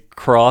in a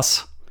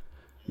cross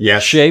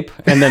shape.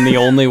 And then the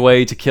only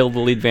way to kill the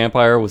lead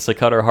vampire was to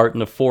cut her heart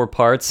into 4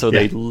 parts. So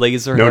they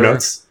laser her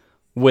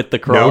with the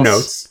cross. No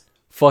notes.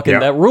 Fucking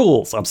that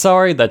rules. I'm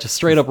sorry. That just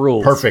straight up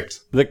rules. Perfect.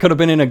 That could have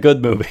been in a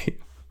good movie.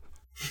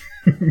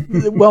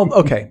 Well,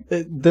 okay.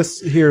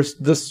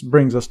 This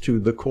brings us to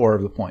the core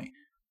of the point.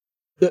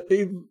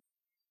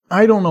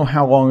 I don't know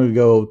how long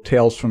ago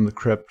Tales from the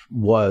Crypt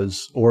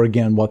was, or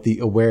again, what the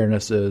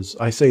awareness is.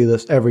 I say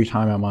this every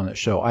time I'm on the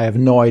show. I have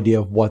no idea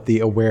of what the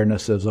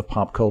awareness is of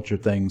pop culture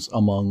things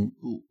among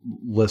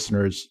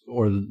listeners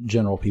or the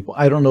general people.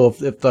 I don't know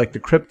if like the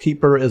Crypt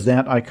Keeper is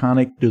that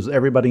iconic. Does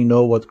everybody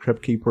know what the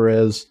Crypt Keeper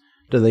is?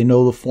 Do they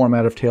know the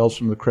format of Tales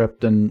from the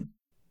Crypt? And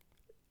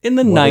in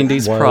the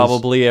 90s,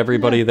 probably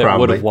everybody that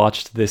would have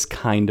watched this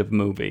kind of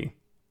movie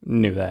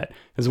knew that.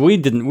 Because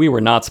we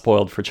were not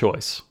spoiled for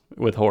choice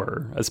with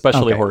horror,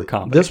 especially horror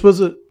comedy. It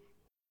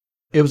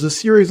was a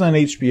series on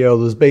HBO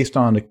that was based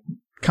on a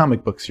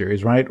comic book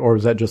series, right? Or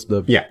was that just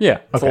the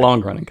it's a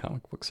long running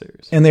comic book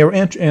series. And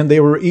they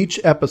were each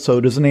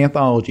episode is an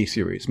anthology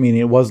series,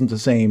 meaning it wasn't the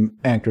same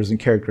actors and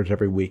characters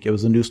every week. It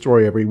was a new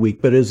story every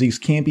week, but it was these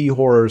campy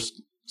horror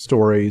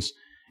stories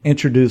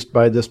introduced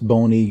by this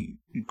bony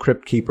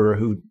Crypt Keeper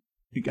who,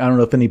 I don't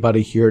know if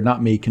anybody here,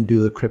 not me, can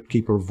do the Crypt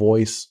Keeper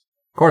voice.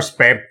 Of course,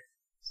 babe.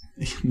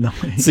 No.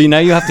 See, now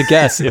you have to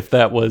guess if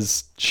that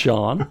was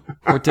Sean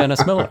or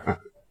Dennis Miller.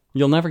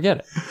 You'll never get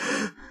it.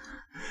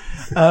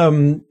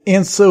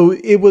 And so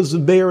it was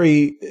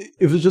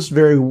just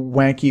very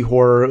wanky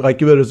horror.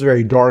 Like it was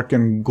very dark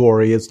and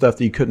gory. It's stuff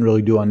that you couldn't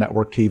really do on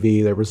network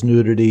TV. There was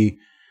nudity.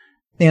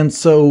 And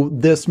so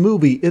this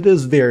movie, it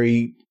is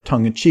very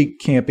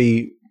tongue-in-cheek,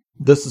 campy.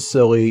 This is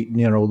silly.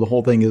 The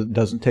whole thing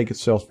doesn't take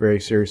itself very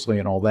seriously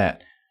and all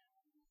that.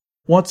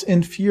 What's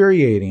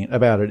infuriating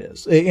about it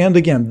is, and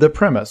again, the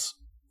premise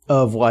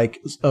of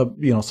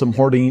some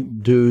hoarding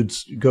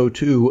dudes go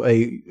to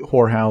a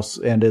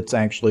whorehouse and it's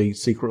actually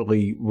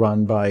secretly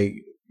run by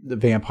the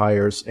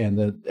vampires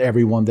and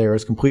everyone there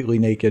is completely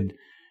naked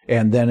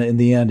And then in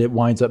the end, it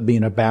winds up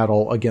being a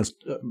battle against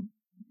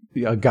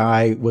a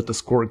guy with a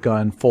squirt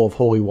gun full of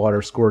holy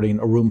water squirting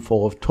a room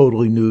full of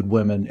totally nude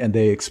women, and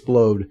they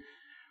explode.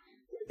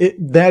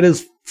 That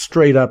is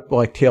straight up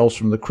like Tales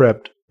from the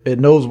Crypt. It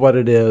knows what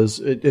it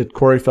is.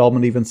 Corey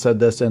Feldman even said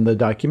this in the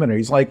documentary.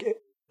 He's like,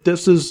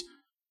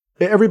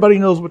 everybody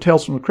knows what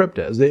Tales from the Crypt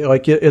is.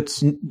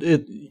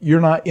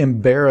 You're not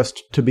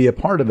embarrassed to be a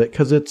part of it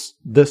because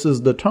this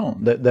is the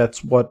tone.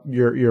 That's what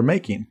you're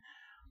making.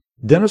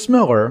 Dennis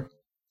Miller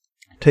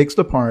takes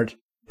the part,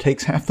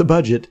 takes half the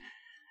budget,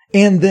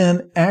 and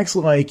then acts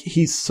like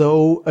he's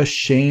so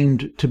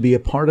ashamed to be a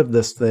part of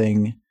this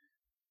thing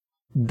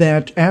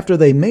that after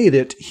they made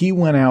it, he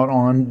went out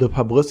on the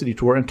publicity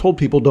tour and told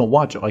people, "Don't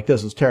watch it. Like,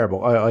 this is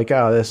terrible.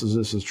 This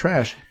is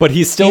trash." But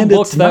he still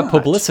booked that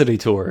publicity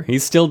tour. He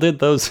still did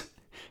those.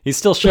 He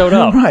still showed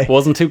up. Right.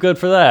 Wasn't too good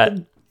for that.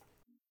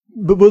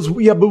 But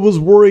was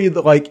worried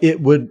that like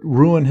it would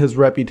ruin his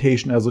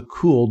reputation as a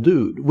cool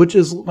dude, which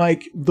is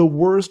like the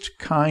worst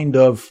kind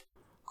of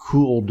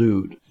cool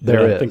dude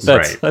there is.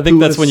 I think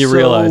that's when you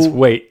realize,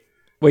 wait,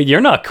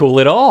 you're not cool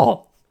at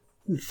all.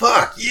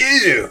 Fuck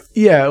you.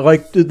 Yeah,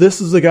 like this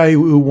is the guy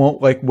who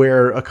won't like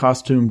wear a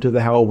costume to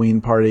the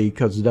Halloween party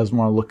because he doesn't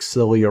want to look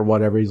silly or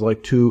whatever. He's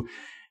like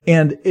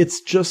and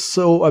it's just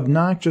so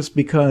obnoxious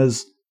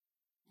because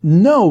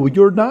no,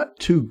 you're not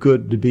too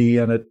good to be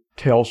in a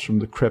Tales from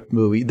the Crypt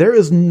movie. There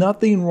is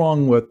nothing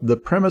wrong with the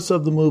premise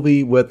of the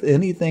movie, with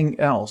anything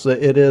else.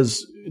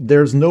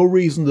 There's no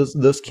reason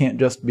this can't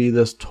just be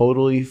this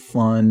totally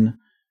fun,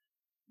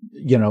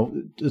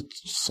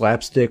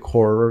 slapstick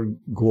horror,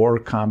 gore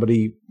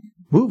comedy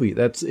movie.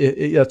 That's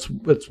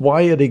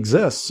why it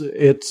exists.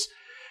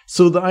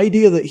 So the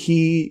idea that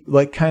he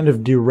like kind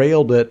of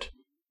derailed it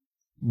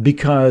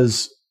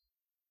because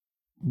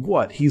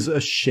he's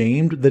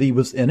ashamed that he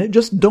was in it.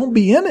 Just don't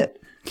be in it.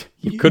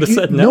 You could have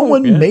said no. No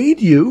one made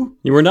you.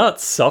 You were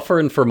not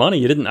suffering for money.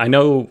 You didn't. I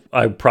know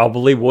I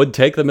probably would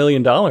take the $1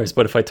 million,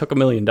 but if I took $1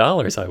 million,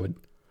 I would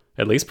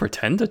at least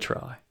pretend to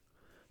try.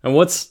 And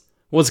what's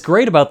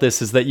great about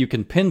this is that you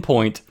can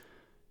pinpoint,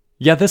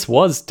 this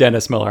was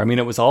Dennis Miller. I mean,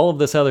 it was all of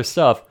this other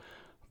stuff,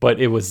 but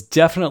it was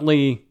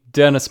definitely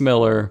Dennis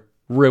Miller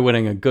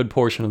ruining a good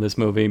portion of this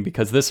movie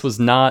because this was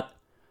not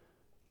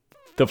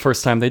the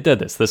first time they did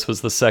this. This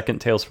was the second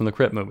Tales from the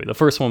Crypt movie. The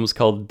first one was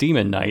called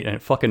Demon Night, and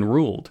it fucking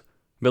ruled.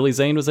 Billy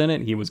Zane was in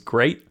it. He was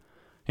great.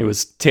 It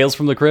was Tales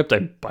from the Crypt.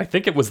 I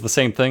think it was the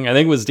same thing. I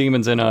think it was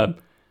demons in it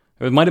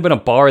might have been a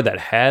bar that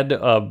had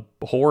a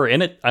horror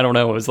in it. I don't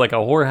know. It was like a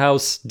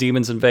whorehouse.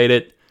 Demons invade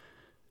it.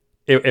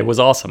 It was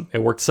awesome.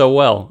 It worked so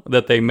well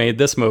that they made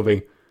this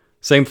movie.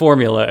 Same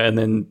formula, and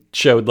then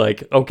showed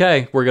like,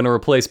 okay, we're going to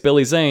replace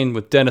Billy Zane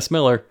with Dennis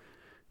Miller.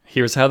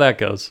 Here's how that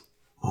goes.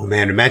 Oh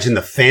man, imagine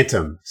The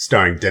Phantom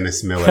starring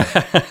Dennis Miller.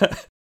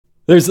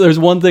 There's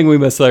one thing we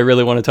missed that I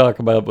really want to talk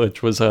about,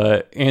 which was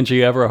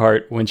Angie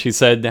Everhart when she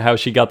said how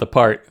she got the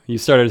part. You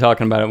started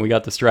talking about it and we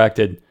got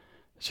distracted.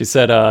 She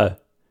said,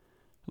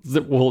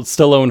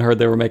 Stallone heard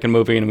they were making a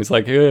movie and was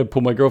like, yeah,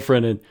 pull my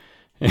girlfriend in.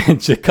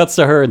 And she cuts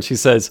to her and she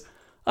says,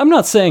 I'm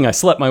not saying I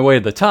slept my way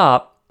to the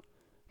top,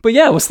 but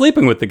yeah, I was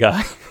sleeping with the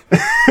guy. She's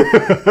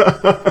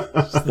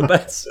the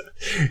best.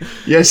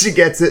 Yeah, she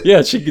gets it.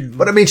 Yeah, she could.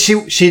 But I mean,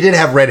 she did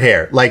have red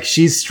hair. Like,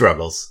 she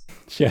struggles.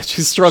 Yeah,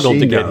 she struggled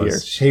to get here.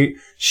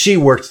 She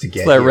worked to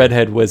get here. That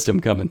redhead wisdom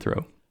coming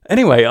through.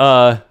 Anyway,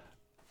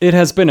 it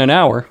has been an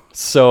hour,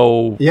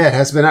 so... Yeah, it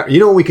has been an hour. You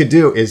know what we could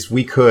do is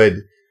we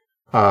could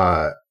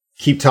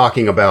keep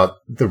talking about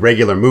the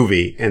regular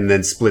movie and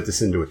then split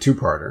this into a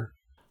two-parter.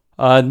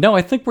 No,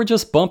 I think we're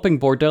just bumping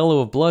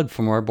Bordello of Blood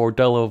from our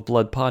Bordello of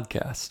Blood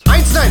podcast.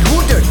 Einstein,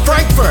 Hunter,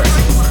 Frankfurt.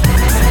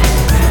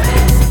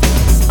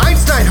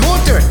 Einstein,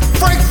 Hunter,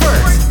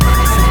 Frankfurt.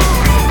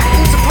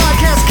 Unser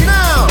Podcast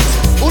genau.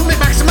 Und mit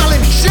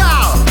maximalem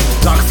Schau.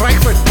 Dogg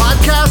Frankfurt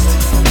Podcast?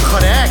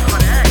 Korrekt.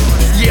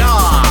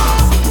 Ja.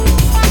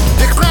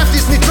 Der Kraft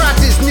ist nicht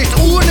gratis, nicht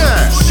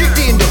ohne. Schick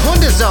die in die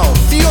Hundezone.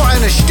 für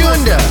eine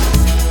Stunde.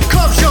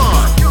 Komm schon,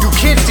 du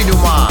kennst die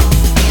Nummer.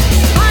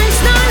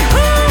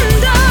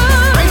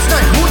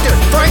 1900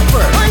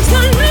 Frankfurt.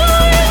 1900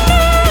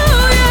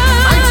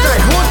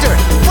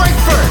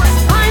 Frankfurt.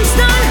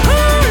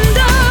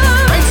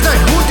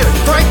 1900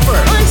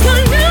 Frankfurt.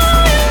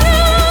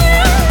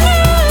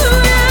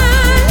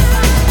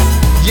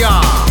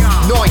 Ja,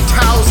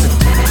 9000.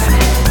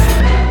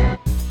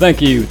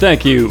 Thank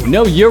you.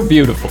 No, you're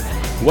beautiful.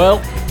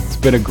 Well, it's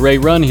been a great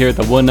run here at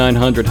the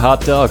 1900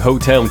 Hot Dog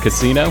Hotel and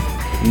Casino.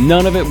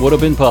 None of it would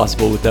have been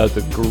possible without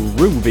the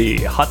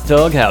groovy Hot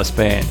Dog House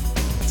Band.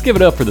 Let's give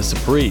it up for the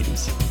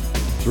Supremes.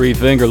 Three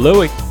Finger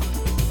Louie,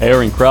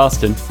 Aaron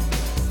Croston.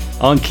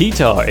 On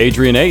guitar,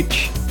 Adrian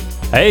H.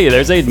 Hey,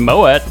 there's Aiden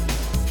Moet.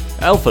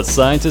 Alpha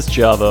Scientist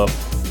Java.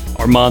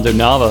 Armando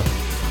Nava.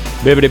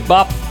 Bibbidi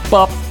Bop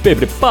Bop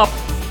Bibbidi Bop.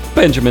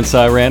 Benjamin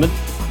Cyranen.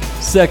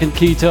 Second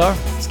guitar,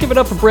 let's give it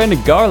up for Brandon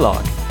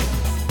Garlock.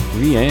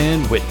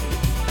 Leanne Whitney.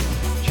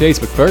 Chase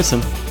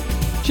McPherson.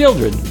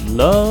 Children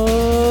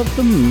love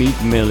the Meat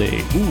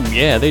Millie. Ooh,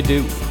 yeah, they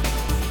do.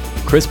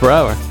 Chris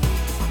Brower.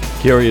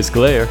 Curious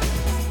Glare.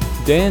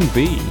 Dan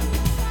B.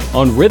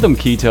 On rhythm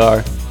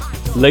guitar,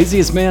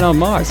 laziest man on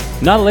Mars.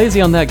 Not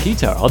lazy on that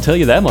guitar, I'll tell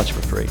you that much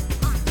for free.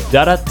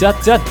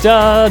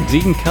 Da-da-da-da-da,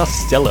 Dean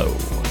Costello.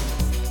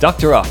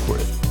 Dr.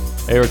 Awkward,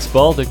 Eric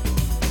Spalding,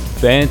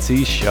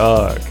 Fancy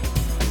Shark.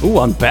 Ooh,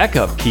 on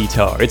backup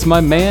guitar, it's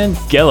my man,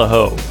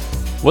 Gellaho.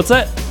 What's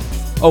that?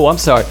 Oh, I'm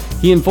sorry.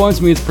 He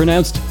informs me it's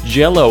pronounced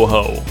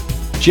Jello-ho.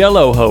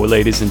 Jello-ho,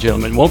 ladies and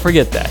gentlemen. Won't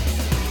forget that.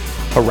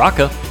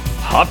 Haraka,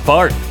 Hot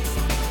Fart.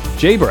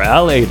 Jabra,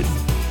 Al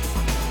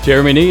Aiden.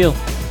 Jeremy Neal.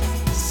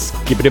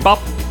 Skippity-bop,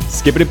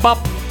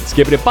 skippity-bop,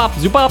 skippity-bop,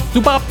 zoop-bop,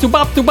 zoop-bop,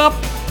 zoop-bop, zoop-bop.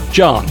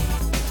 John.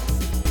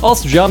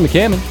 Also John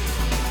McCammon.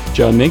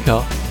 John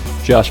Minkoff.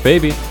 Josh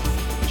Baby.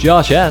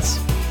 Josh S.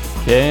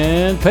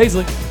 Ken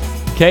Paisley.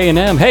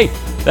 K&M. Hey,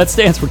 that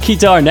stands for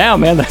Guitar Now,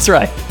 man. That's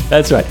right.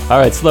 That's right. All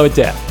right, slow it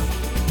down.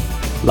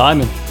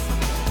 Lyman.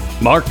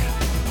 Mark.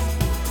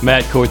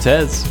 Matt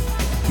Cortez.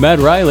 Matt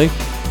Riley.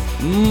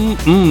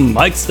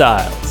 Mike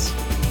Styles.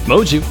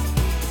 Moju.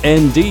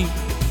 ND.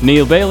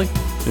 Neil Bailey.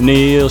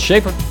 Neil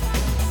Schaefer.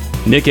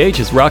 Nick H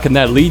is rocking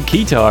that lead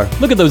guitar.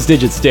 Look at those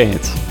digits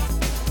dance.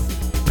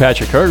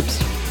 Patrick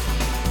Herbst.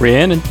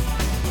 Rhiannon.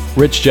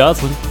 Rich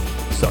Joslin.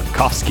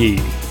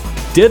 Sarkovsky.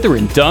 Dither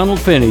and Donald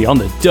Finney on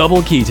the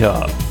double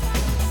guitar.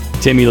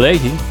 Timmy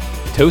Leahy.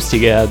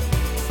 Toasty Gad.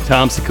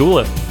 Tom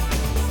Sekula.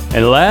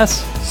 And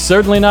last,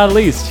 certainly not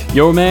least,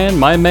 your man,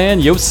 my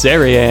man,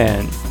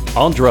 Yosarian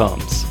on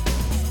drums.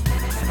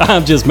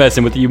 I'm just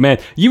messing with you, man.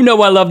 You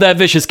know I love that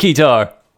vicious guitar.